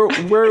 See,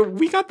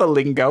 we got the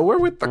lingo. We're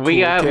with the cool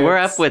kids. We're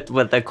up with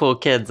what the cool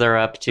kids are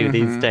up to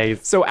these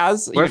days. So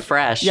we're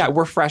fresh. Yeah,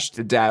 we're fresh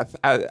to death.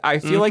 I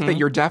feel like that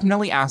you're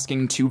definitely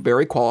asking 2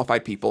 very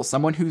qualified people,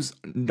 someone who's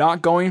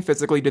not going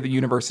physically to the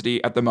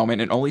university at the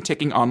moment and only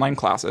taking online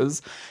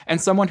classes, and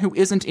someone who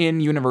isn't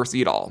in university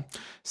at all.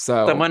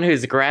 So someone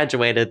who's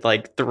graduated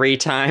like 3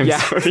 times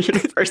from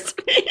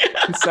university.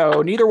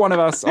 So neither one of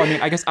us,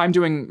 I guess I'm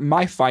doing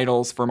my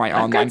finals for my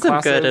online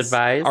classes. Good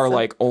advice. Are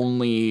like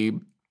only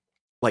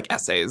like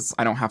essays.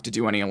 I don't have to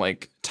do any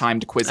like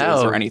timed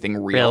quizzes or anything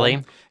real.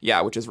 Really?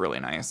 Yeah, which is really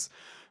nice.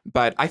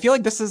 But I feel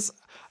like this is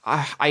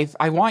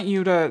I want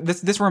you to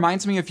this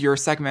reminds me of your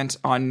segment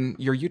on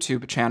your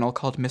YouTube channel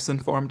called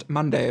Misinformed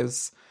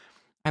Mondays.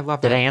 I love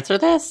it. Did I answer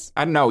this?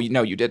 No,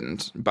 you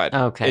didn't. But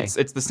okay.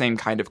 It's the same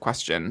kind of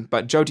question.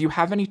 But Joe, do you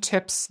have any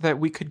tips that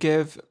we could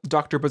give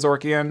Dr.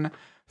 Bazorkian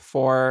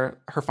for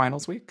her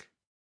finals week?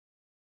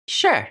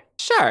 Sure.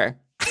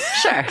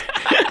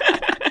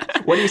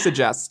 What do you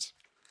suggest?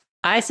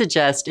 I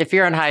suggest if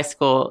you're in high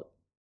school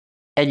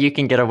and you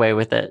can get away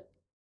with it,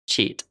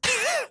 cheat.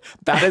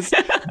 That is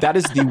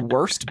the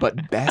worst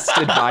but best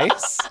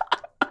advice,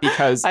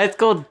 because high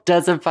school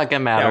doesn't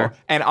fucking matter. No.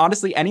 And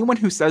honestly, anyone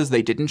who says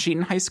they didn't cheat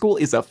in high school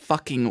is a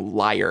fucking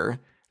liar.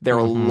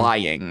 They're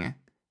lying.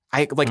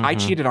 I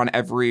cheated on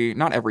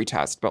not every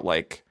test, but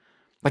like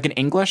in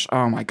English,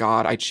 oh my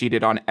God, I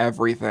cheated on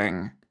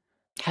everything.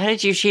 How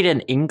did you cheat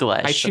in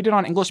English? I cheated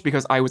on English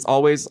because I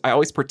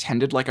always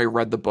pretended like I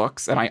read the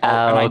books, and I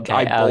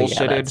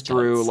bullshitted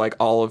through like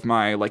all of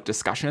my like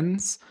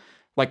discussions.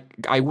 Like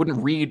I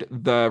wouldn't read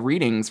the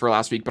readings for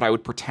last week, but I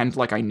would pretend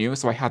like I knew,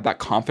 so I had that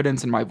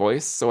confidence in my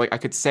voice. So like I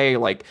could say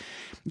like,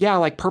 yeah,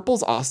 like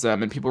purple's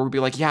awesome, and people would be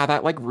like, yeah,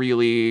 that like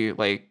really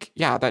like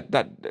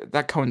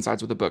that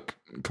coincides with the book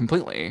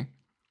completely.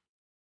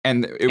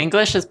 And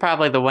English is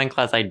probably the one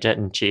class I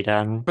didn't cheat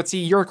on. But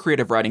see, you're a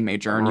creative writing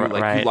major, and you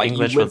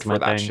live for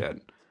that shit.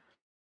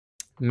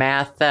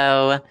 Math,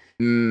 though,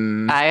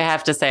 I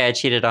have to say I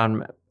cheated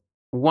on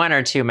 1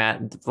 or 2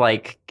 math,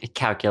 like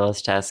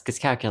calculus tests, because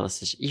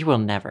calculus you will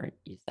never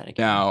use that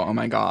again. No, oh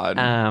my God.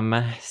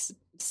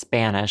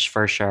 Spanish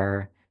for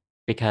sure,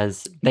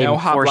 because they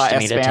forced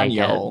me to take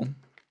it.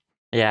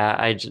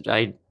 Yeah,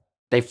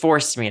 they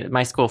forced me.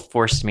 My school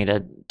forced me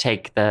to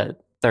take the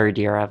 3rd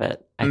year of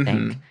it, I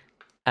think.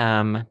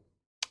 And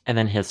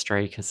then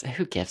history, because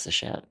who gives a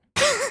shit?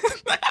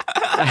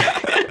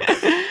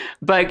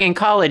 But in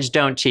college,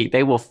 don't cheat.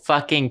 They will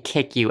fucking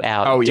kick you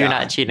out. Oh, yeah. Do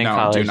not cheat in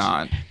college. Do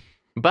not.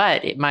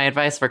 But my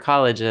advice for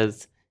college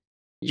is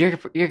you're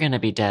going to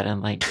be dead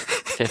in like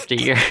 50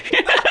 years.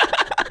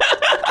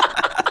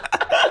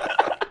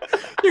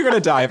 You're going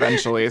to die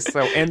eventually.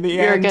 So in the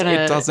end,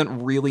 it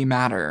doesn't really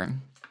matter.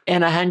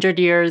 In 100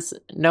 years,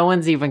 no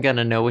one's even going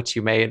to know what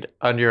you made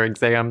on your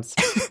exams.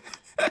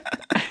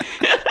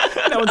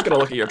 No one's going to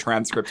look at your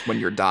transcripts when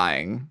you're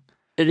dying.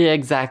 Yeah,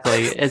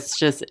 exactly. It's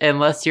just,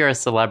 unless you're a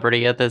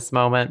celebrity at this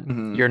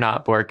moment, you're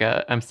not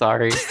Borka. I'm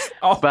sorry.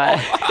 But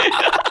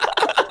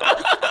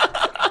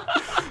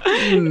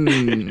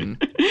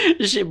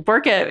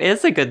Borka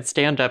is a good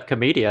stand-up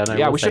comedian.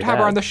 Yeah, we should have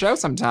her on the show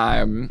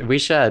sometime. We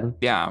should.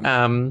 Yeah.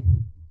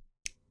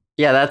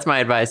 Yeah, that's my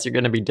advice. You're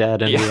going to be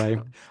dead anyway.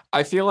 Yeah.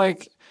 I feel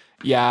like,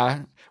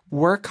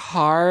 work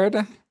hard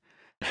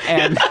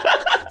and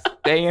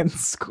stay in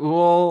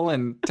school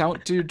and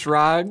don't do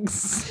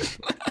drugs.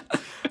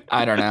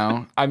 I don't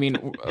know. I mean,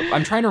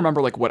 I'm trying to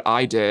remember like what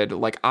I did.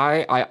 Like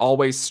I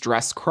always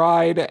stress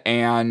cried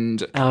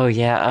and my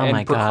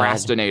God,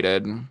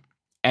 procrastinated.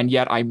 And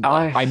yet I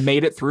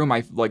made it through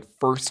my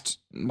first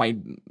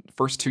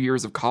 2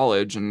 years of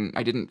college, and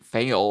I didn't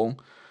fail.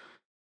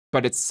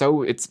 But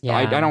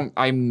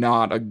I'm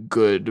not a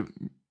good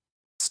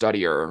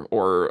studier,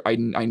 or I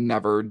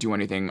never do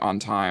anything on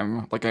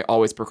time. Like, I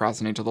always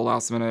procrastinate to the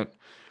last minute,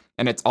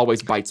 and it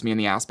always bites me in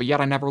the ass. But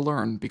yet I never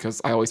learn because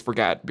I always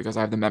forget, because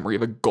I have the memory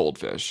of a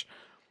goldfish.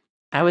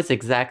 I was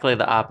exactly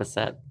the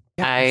opposite.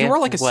 Yeah, you were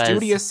like a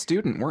studious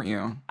student, weren't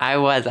you? I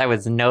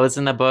was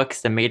nosing the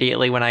books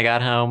immediately when I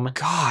got home.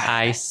 God.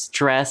 I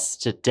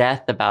stressed to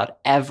death about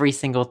every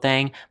single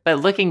thing. But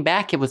looking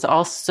back, it was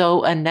all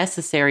so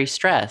unnecessary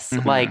stress.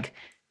 Mm-hmm. Like,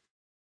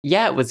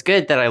 yeah, it was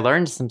good that I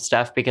learned some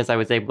stuff because I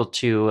was able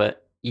to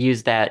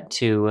use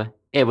that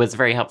it was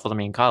very helpful to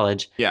me in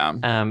college. Yeah.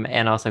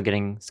 And also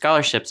getting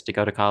scholarships to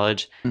go to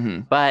college.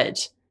 Mm-hmm.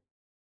 But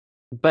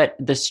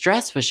the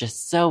stress was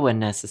just so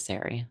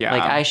unnecessary. Yeah.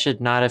 Like, I should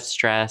not have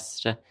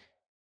stressed.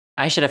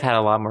 I should have had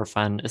a lot more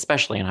fun,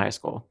 especially in high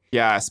school.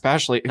 Yeah,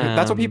 especially.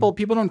 That's what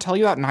people don't tell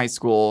you that in high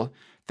school,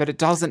 that it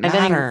doesn't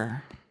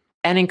matter.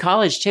 And in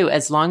college, too,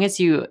 as long as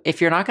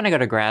if you're not going to go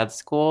to grad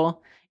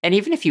school, and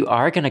even if you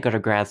are going to go to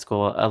grad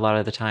school a lot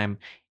of the time,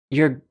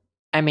 you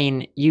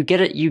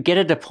get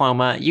a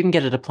diploma. You can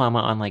get a diploma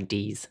on like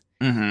D's.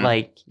 Mm-hmm.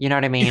 Like, you know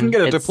what I mean? You can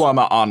get a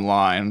diploma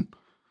online.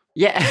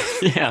 Yeah.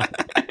 Yeah.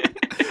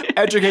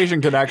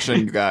 Education connection,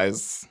 you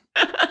guys.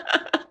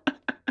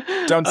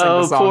 Don't sing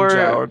the song,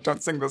 Joe.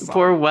 Don't sing the song.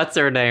 Poor what's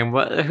her name?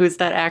 Who's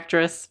that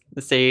actress?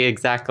 See,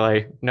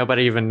 exactly.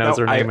 Nobody even knows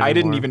her name anymore. I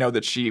didn't even know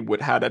that she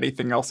had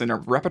anything else in her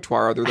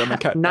repertoire other than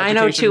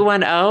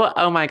 90210.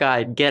 Oh my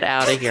God, get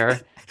out of here.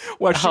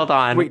 Hold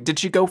on. Wait, did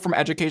she go from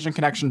Education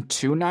Connection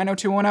to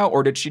 90210,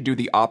 or did she do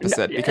the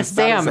opposite? Because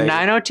Sam,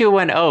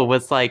 90210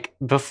 was like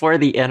before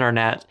the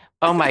internet.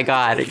 Oh my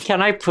God,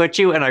 can I put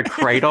you in a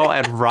cradle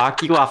and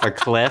rock you off a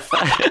cliff?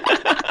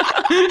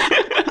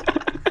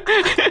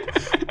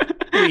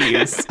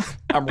 Please.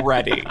 I'm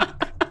ready.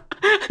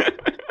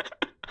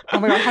 Oh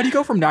my God, how do you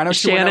go from 90210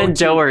 Shannon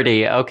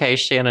Doherty. Okay,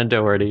 Shannon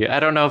Doherty. I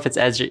don't know if it's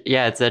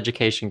it's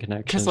Education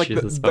Connection. Because like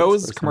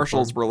those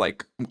commercials were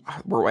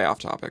way off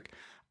topic.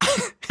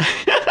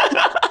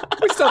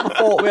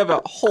 We have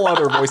a whole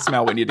other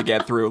voicemail we need to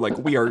get through. Like,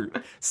 we are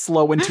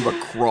slow into a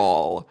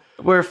crawl.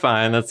 We're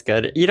fine. That's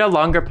good.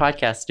 Longer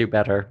podcasts do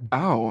better.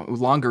 Oh,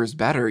 longer is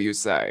better, you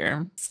say?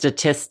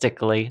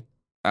 Statistically.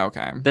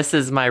 Okay. This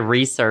is my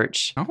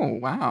research. Oh,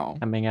 wow.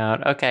 Coming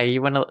out. Okay,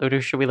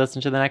 should we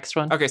listen to the next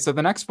one? Okay, so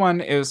the next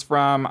one is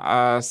from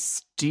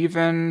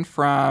Steven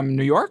from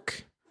New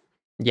York.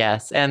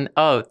 Yes, and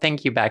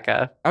thank you,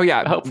 Becca. Oh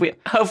yeah, hope we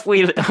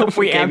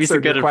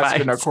answered your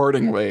question advice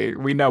accordingly.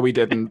 We know we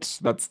didn't.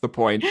 That's the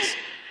point.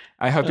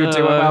 I hope you're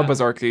doing well,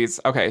 Bazorkies.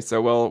 Okay,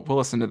 so we'll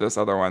listen to this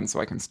other one so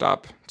I can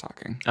stop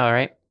talking. All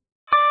right.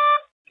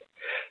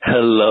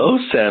 Hello,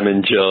 Sam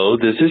and Joe.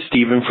 This is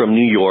Steven from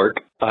New York.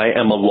 I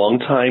am a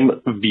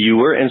longtime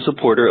viewer and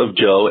supporter of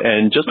Joe,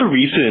 and just a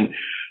recent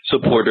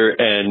supporter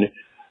and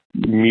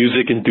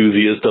music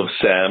enthusiast of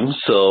Sam.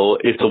 So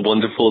it's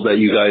wonderful that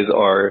you guys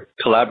are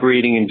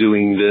collaborating and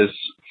doing this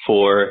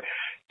for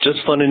just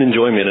fun and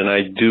enjoyment. And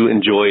I do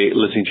enjoy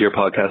listening to your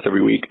podcast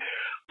every week.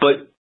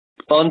 But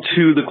on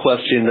to the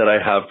question that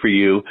I have for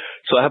you.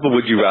 So I have a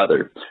would you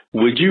rather.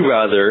 Would you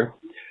rather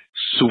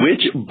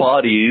switch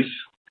bodies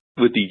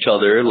with each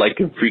other like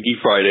in Freaky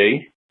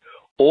Friday,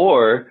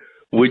 or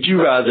would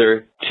you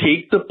rather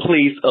take the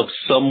place of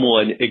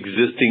someone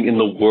existing in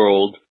the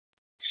world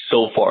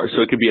so far?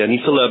 So it could be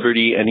any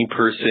celebrity, any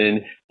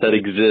person that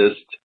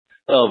exists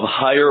of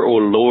higher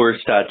or lower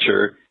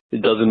stature.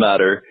 It doesn't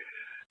matter.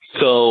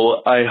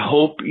 So I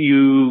hope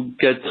you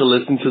get to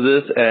listen to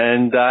this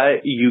and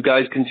that you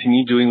guys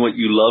continue doing what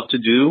you love to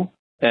do.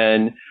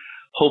 And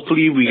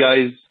hopefully you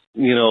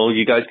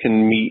guys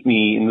can meet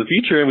me in the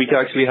future and we can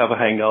actually have a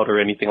hangout or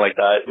anything like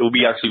that. It would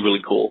be actually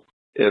really cool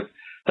if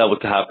that was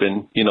to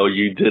happen.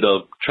 You did a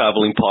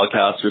traveling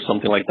podcast or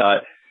something like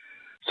that.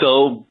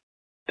 So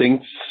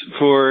thanks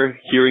for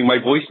hearing my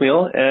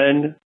voicemail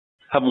and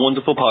have a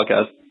wonderful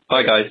podcast.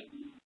 Bye, guys.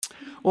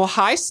 Well,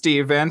 hi,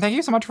 Steven. Thank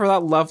you so much for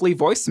that lovely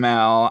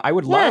voicemail.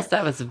 Yes,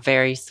 that was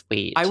very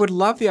sweet. I would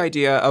love the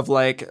idea of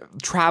like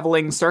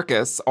traveling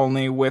circus,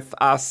 only with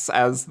us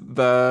as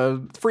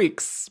the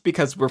freaks,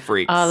 because we're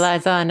freaks. All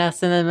eyes on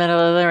us in the middle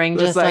of the ring,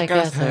 just like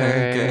a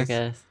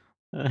circus.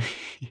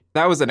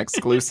 That was an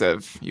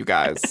exclusive, you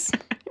guys.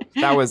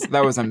 That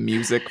was a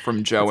music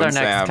from Joe and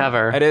Sam. Our next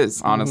cover. It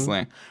is, honestly.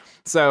 Mm-hmm.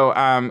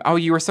 So,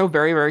 you were so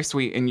very, very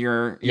sweet in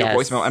your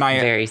voicemail, and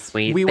very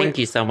sweet. Thank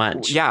you so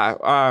much. Yeah.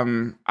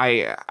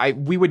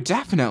 We would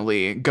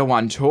definitely go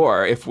on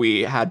tour if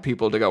we had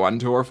people to go on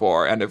tour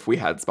for, and if we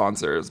had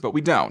sponsors, but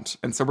we don't,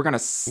 and so we're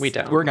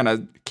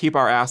gonna keep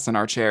our ass in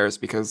our chairs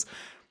because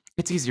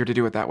it's easier to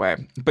do it that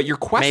way. But your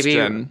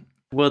question. Maybe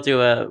we'll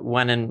do a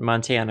one in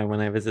Montana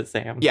when I visit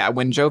Sam. Yeah,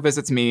 when Joe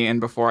visits me,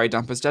 and before I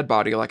dump his dead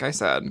body, like I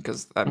said,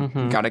 because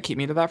I've got to keep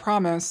me to that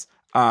promise.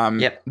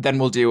 Then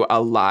we'll do a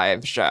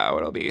live show.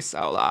 It'll be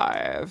so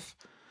live.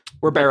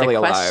 We're barely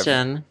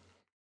alive.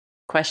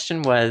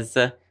 Question was,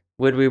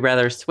 would we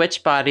rather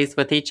switch bodies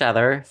with each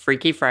other,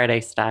 Freaky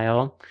Friday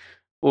style,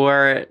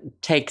 or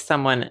take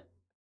someone...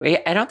 Wait,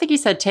 I don't think he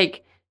said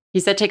take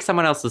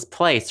someone else's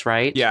place,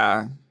 right?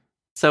 Yeah.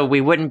 So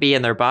we wouldn't be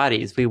in their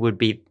bodies. We would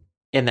be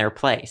in their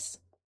place.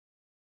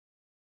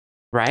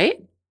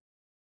 Right?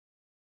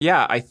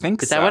 Yeah, I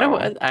think Is so. that what it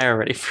was? I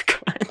already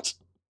forgot.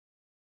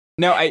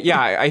 No,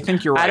 I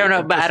think you're right. I don't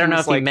know, but I don't know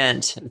if he like,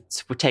 meant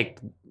to take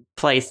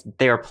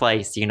their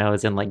place,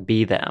 as in like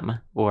be them,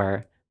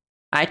 or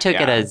I took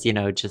it as,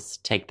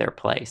 just take their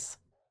place.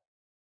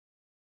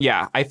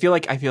 Yeah, I feel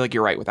like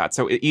you're right with that.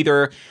 So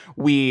either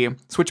we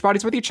switch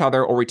bodies with each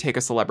other or we take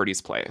a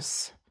celebrity's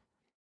place.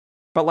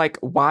 But like,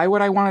 why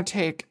would I want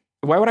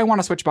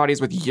to switch bodies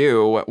with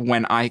you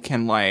when I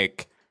can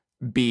like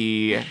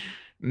be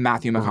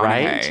Matthew McConaughey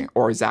Right?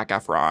 or Zac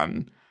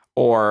Efron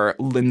or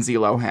Lindsay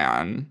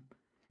Lohan?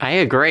 I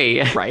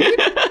agree. Right?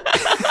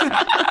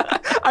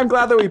 I'm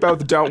glad that we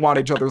both don't want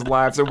each other's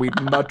lives and we'd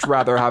much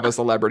rather have a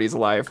celebrity's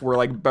life. We're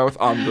like both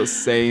on the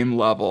same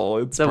level.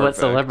 It's So perfect. what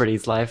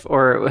celebrity's life,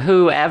 or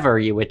whoever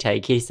you would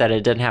take? He said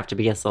it didn't have to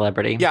be a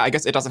celebrity. Yeah, I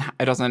guess it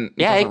doesn't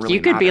Yeah, really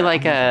you could be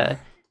matter. like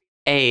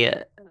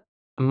a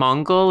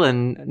Mongol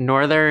in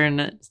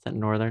is that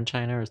northern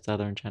China or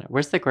southern China?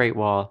 Where's the Great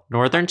Wall?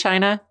 Northern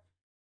China?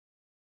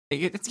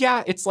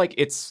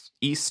 It's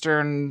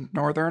eastern,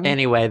 northern.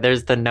 Anyway,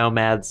 there's the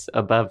nomads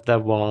above the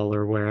wall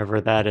or wherever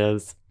that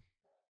is.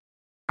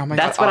 Oh my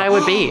That's God. what I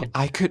would be.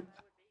 I could.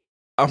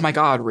 Oh my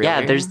God, really?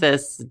 Yeah, there's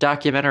this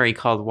documentary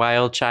called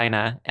Wild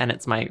China, and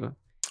it's on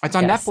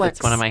Netflix.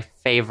 It's one of my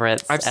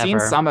favorites. I've seen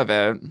some of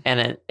it,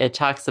 and it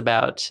talks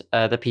about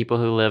the people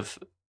who live.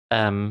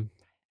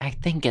 I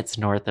think it's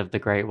north of the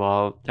Great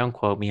Wall. Don't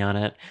quote me on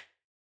it,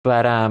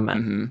 but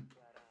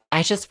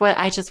I just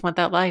want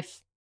that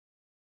life.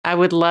 I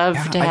would love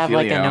to have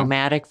like a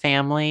nomadic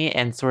family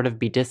and sort of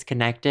be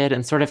disconnected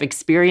and sort of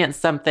experience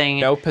something.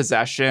 No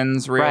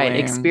possessions, really. Right,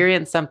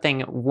 experience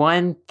something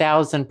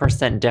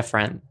 1,000%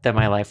 different than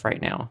my life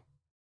right now.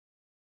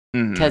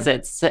 Because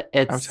it's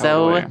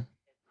so,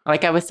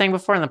 like I was saying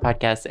before in the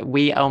podcast,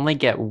 we only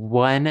get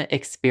one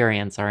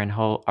experience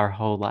our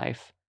whole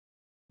life.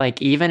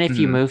 Like even if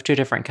you move to a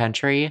different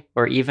country,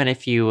 or even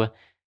if you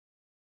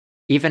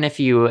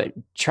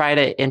try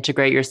to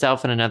integrate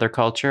yourself in another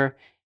culture,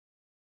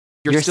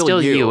 you're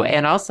still you.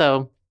 And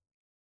also,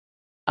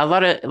 a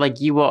lot of,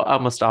 like, you will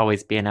almost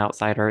always be an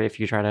outsider if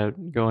you try to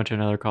go into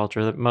another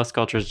culture. Most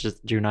cultures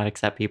just do not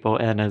accept people.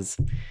 And as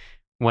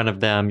one of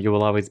them, you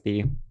will always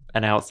be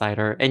an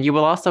outsider. And you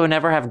will also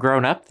never have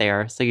grown up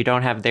there. So you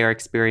don't have their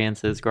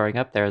experiences growing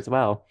up there as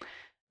well.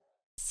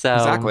 So,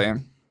 exactly.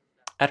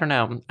 I don't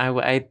know.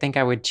 I think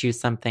I would choose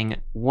something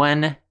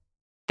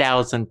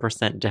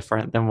 1,000%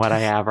 different than what I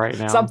have right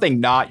now.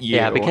 Something not you.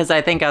 Yeah, because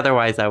I think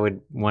otherwise I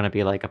would want to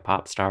be like a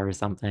pop star or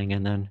something,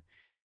 and then.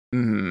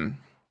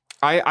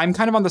 I'm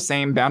kind of on the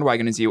same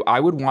bandwagon as you.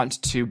 I would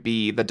want to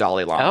be the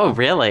Dalai Lama. Oh,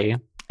 really?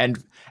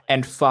 And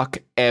fuck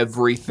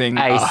everything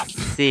I up.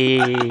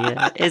 see.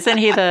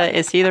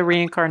 Is he the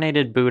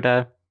reincarnated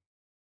Buddha?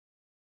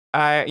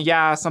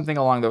 Yeah, something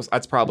along those.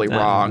 That's probably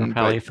wrong.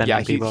 Probably but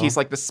yeah, people. he's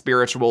like the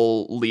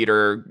spiritual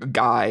leader,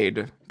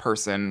 guide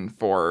person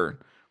for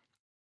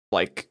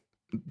like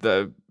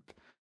the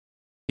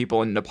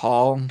people in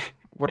Nepal.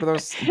 What are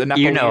those? The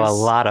Nepalese? You know a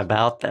lot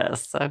about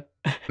this.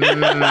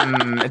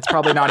 It's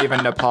probably not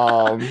even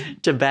Nepal.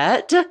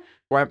 Tibet?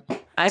 What?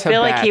 I feel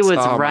like he was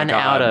run my God.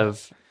 out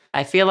of.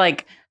 I feel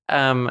like.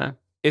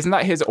 Isn't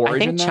that his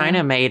origin? I think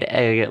China made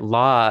a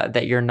law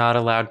that you're not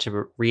allowed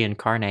to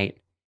reincarnate.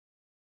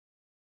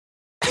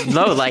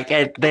 No,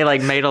 like they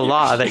like made a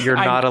law that you're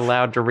not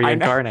allowed to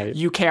reincarnate.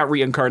 You can't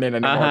reincarnate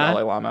anymore,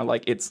 Dalai Lama.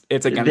 Like it's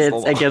against the law.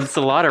 It's against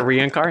the law to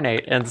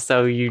reincarnate, and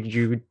so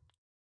you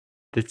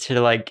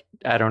to like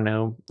I don't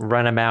know,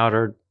 run him out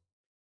or.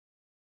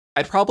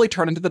 I'd probably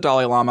turn into the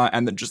Dalai Lama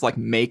and then just like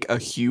make a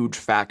huge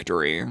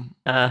factory. And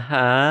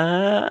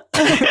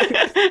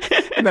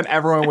then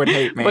everyone would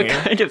hate me. What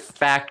kind of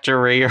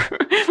factory?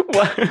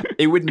 What?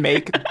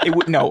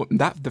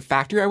 The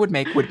factory I would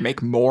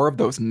make more of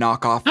those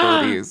knockoff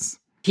Furbies.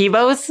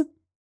 Hebos?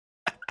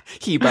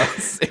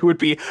 Hebos. It would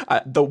be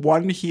the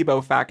one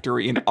Hebo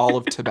factory in all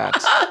of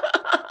Tibet.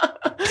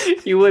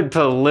 You would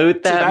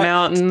pollute that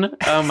mountain?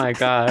 Oh my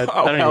God.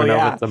 Oh, I don't even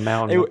know if it's a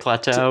mountain,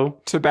 plateau.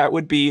 Tibet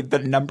would be the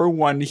number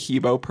one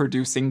Hebo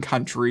producing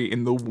country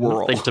in the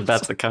world. I think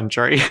Tibet's a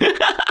country.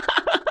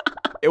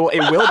 It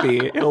will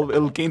be.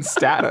 It'll gain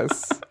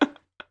status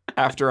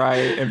after I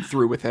am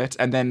through with it.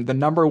 And then the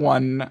number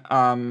one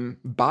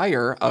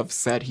buyer of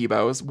said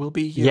Hebos will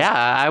be you. Yeah,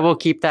 I will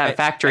keep that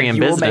factory in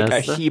business. You will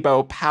make a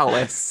Hebo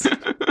palace.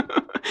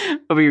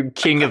 I'll be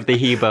king of the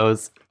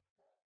Hebos.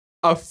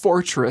 A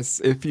fortress,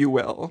 if you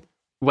will.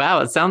 Wow,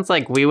 it sounds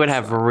like we would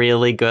have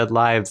really good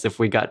lives if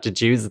we got to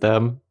choose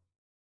them.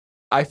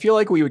 I feel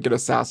like we would get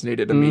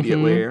assassinated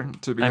immediately,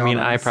 to be honest. I mean,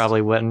 I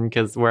probably wouldn't,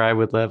 because where I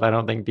would live, I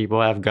don't think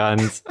people have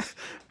guns.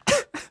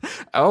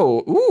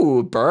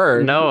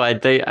 Bird. No, I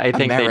think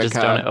America. they just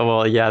don't. Oh,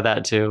 well, yeah,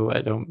 that too.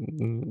 I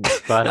don't,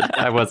 but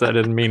I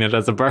didn't mean it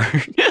as a bird.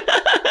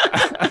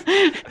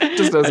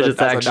 Just as a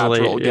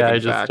natural given I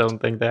just fact. don't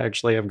think they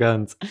actually have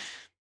guns.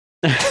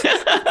 They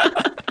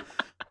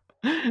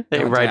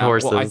God ride damn.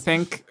 horses. Well, I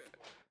think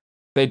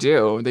they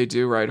do. They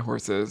do ride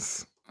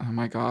horses. Oh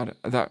my god.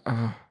 That.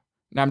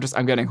 Now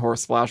I'm getting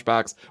horse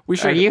flashbacks. We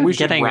should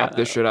wrap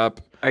this shit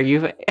up. Are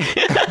you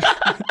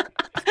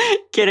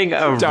getting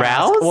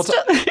aroused?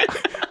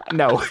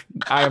 No,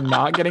 I am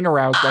not getting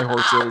aroused by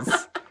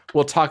horses.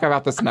 We'll talk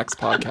about this next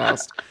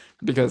podcast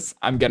because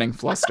I'm getting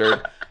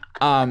flustered.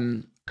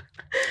 So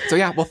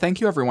yeah, well, thank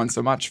you everyone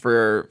so much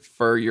for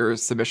your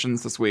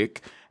submissions this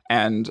week.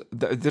 And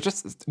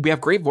we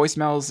have great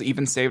voicemails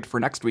even saved for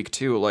next week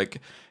too. Like,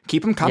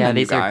 keep them coming,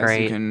 these you guys. are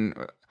great. You can.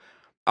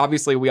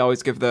 Obviously, we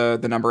always give the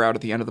number out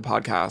at the end of the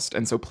podcast.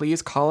 And so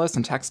please call us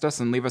and text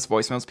us and leave us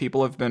voicemails.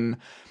 People have been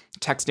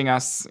texting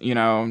us,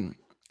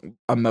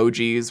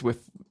 emojis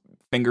with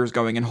fingers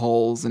going in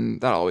holes, and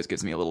that always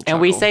gives me a little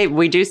chuckle. And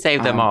we do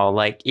save them all,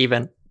 like,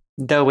 even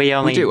though we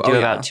only do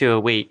about 2 a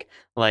week.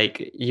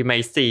 Like, you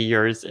may see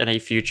yours in a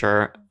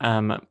future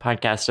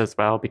podcast as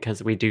well,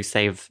 because we do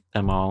save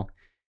them all.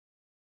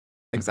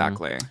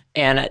 Exactly.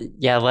 And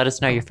let us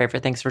know your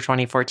favorite things for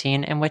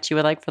 2014 and what you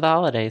would like for the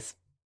holidays.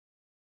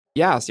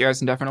 Yeah, so you guys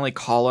can definitely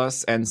call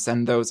us and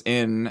send those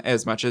in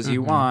as much as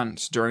you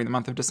want during the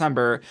month of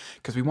December,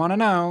 because we want to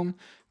know.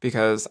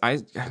 Because I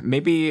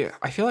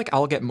feel like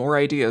I'll get more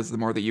ideas the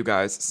more that you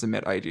guys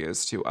submit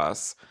ideas to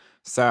us.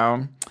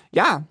 So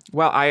yeah,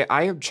 well,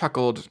 I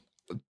chuckled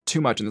too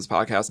much in this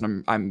podcast,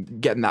 and I'm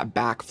getting that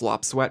back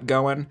flop sweat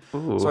going.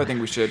 Ooh. So I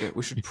think we should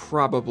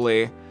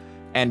probably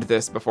end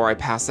this before I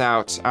pass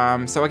out.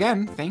 So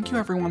again, thank you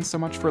everyone so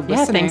much for listening.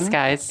 Yeah, thanks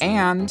guys.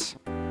 And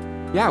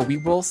yeah, we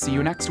will see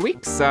you next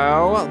week. So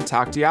I'll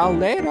talk to y'all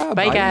later.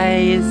 Bye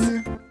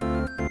guys.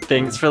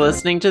 Thanks for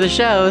listening to the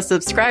show.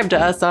 Subscribe to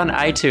us on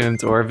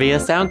iTunes or via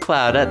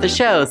SoundCloud at the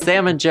show,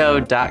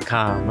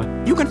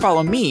 samandjoe.com. You can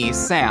follow me,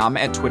 Sam,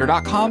 at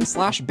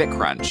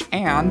twitter.com/bitcrunch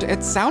and at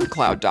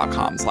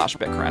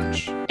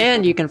soundcloud.com/bitcrunch.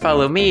 And you can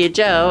follow me,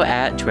 Joe,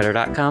 at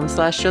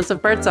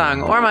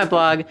twitter.com/josephbirdsong or my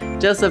blog,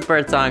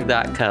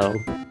 josephbirdsong.co.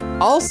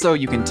 Also,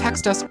 you can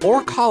text us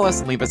or call us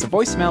and leave us a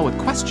voicemail with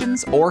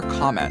questions or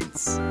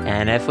comments.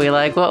 And if we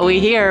like what we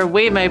hear,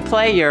 we may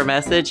play your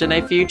message in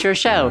a future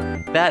show.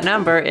 That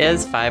number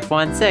is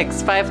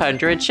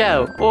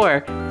 516-500-SHOW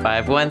or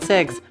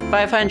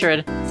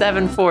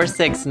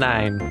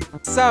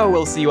 516-500-7469. So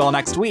we'll see you all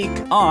next week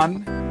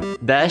on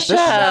The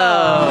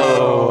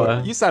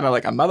Show. You sounded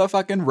like a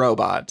motherfucking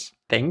robot.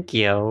 Thank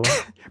you.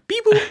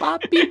 Beep boop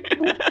bop beep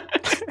boop.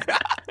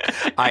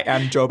 I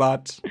am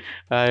Jobot.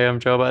 I am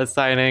Jobot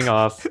signing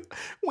off.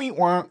 We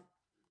weren't.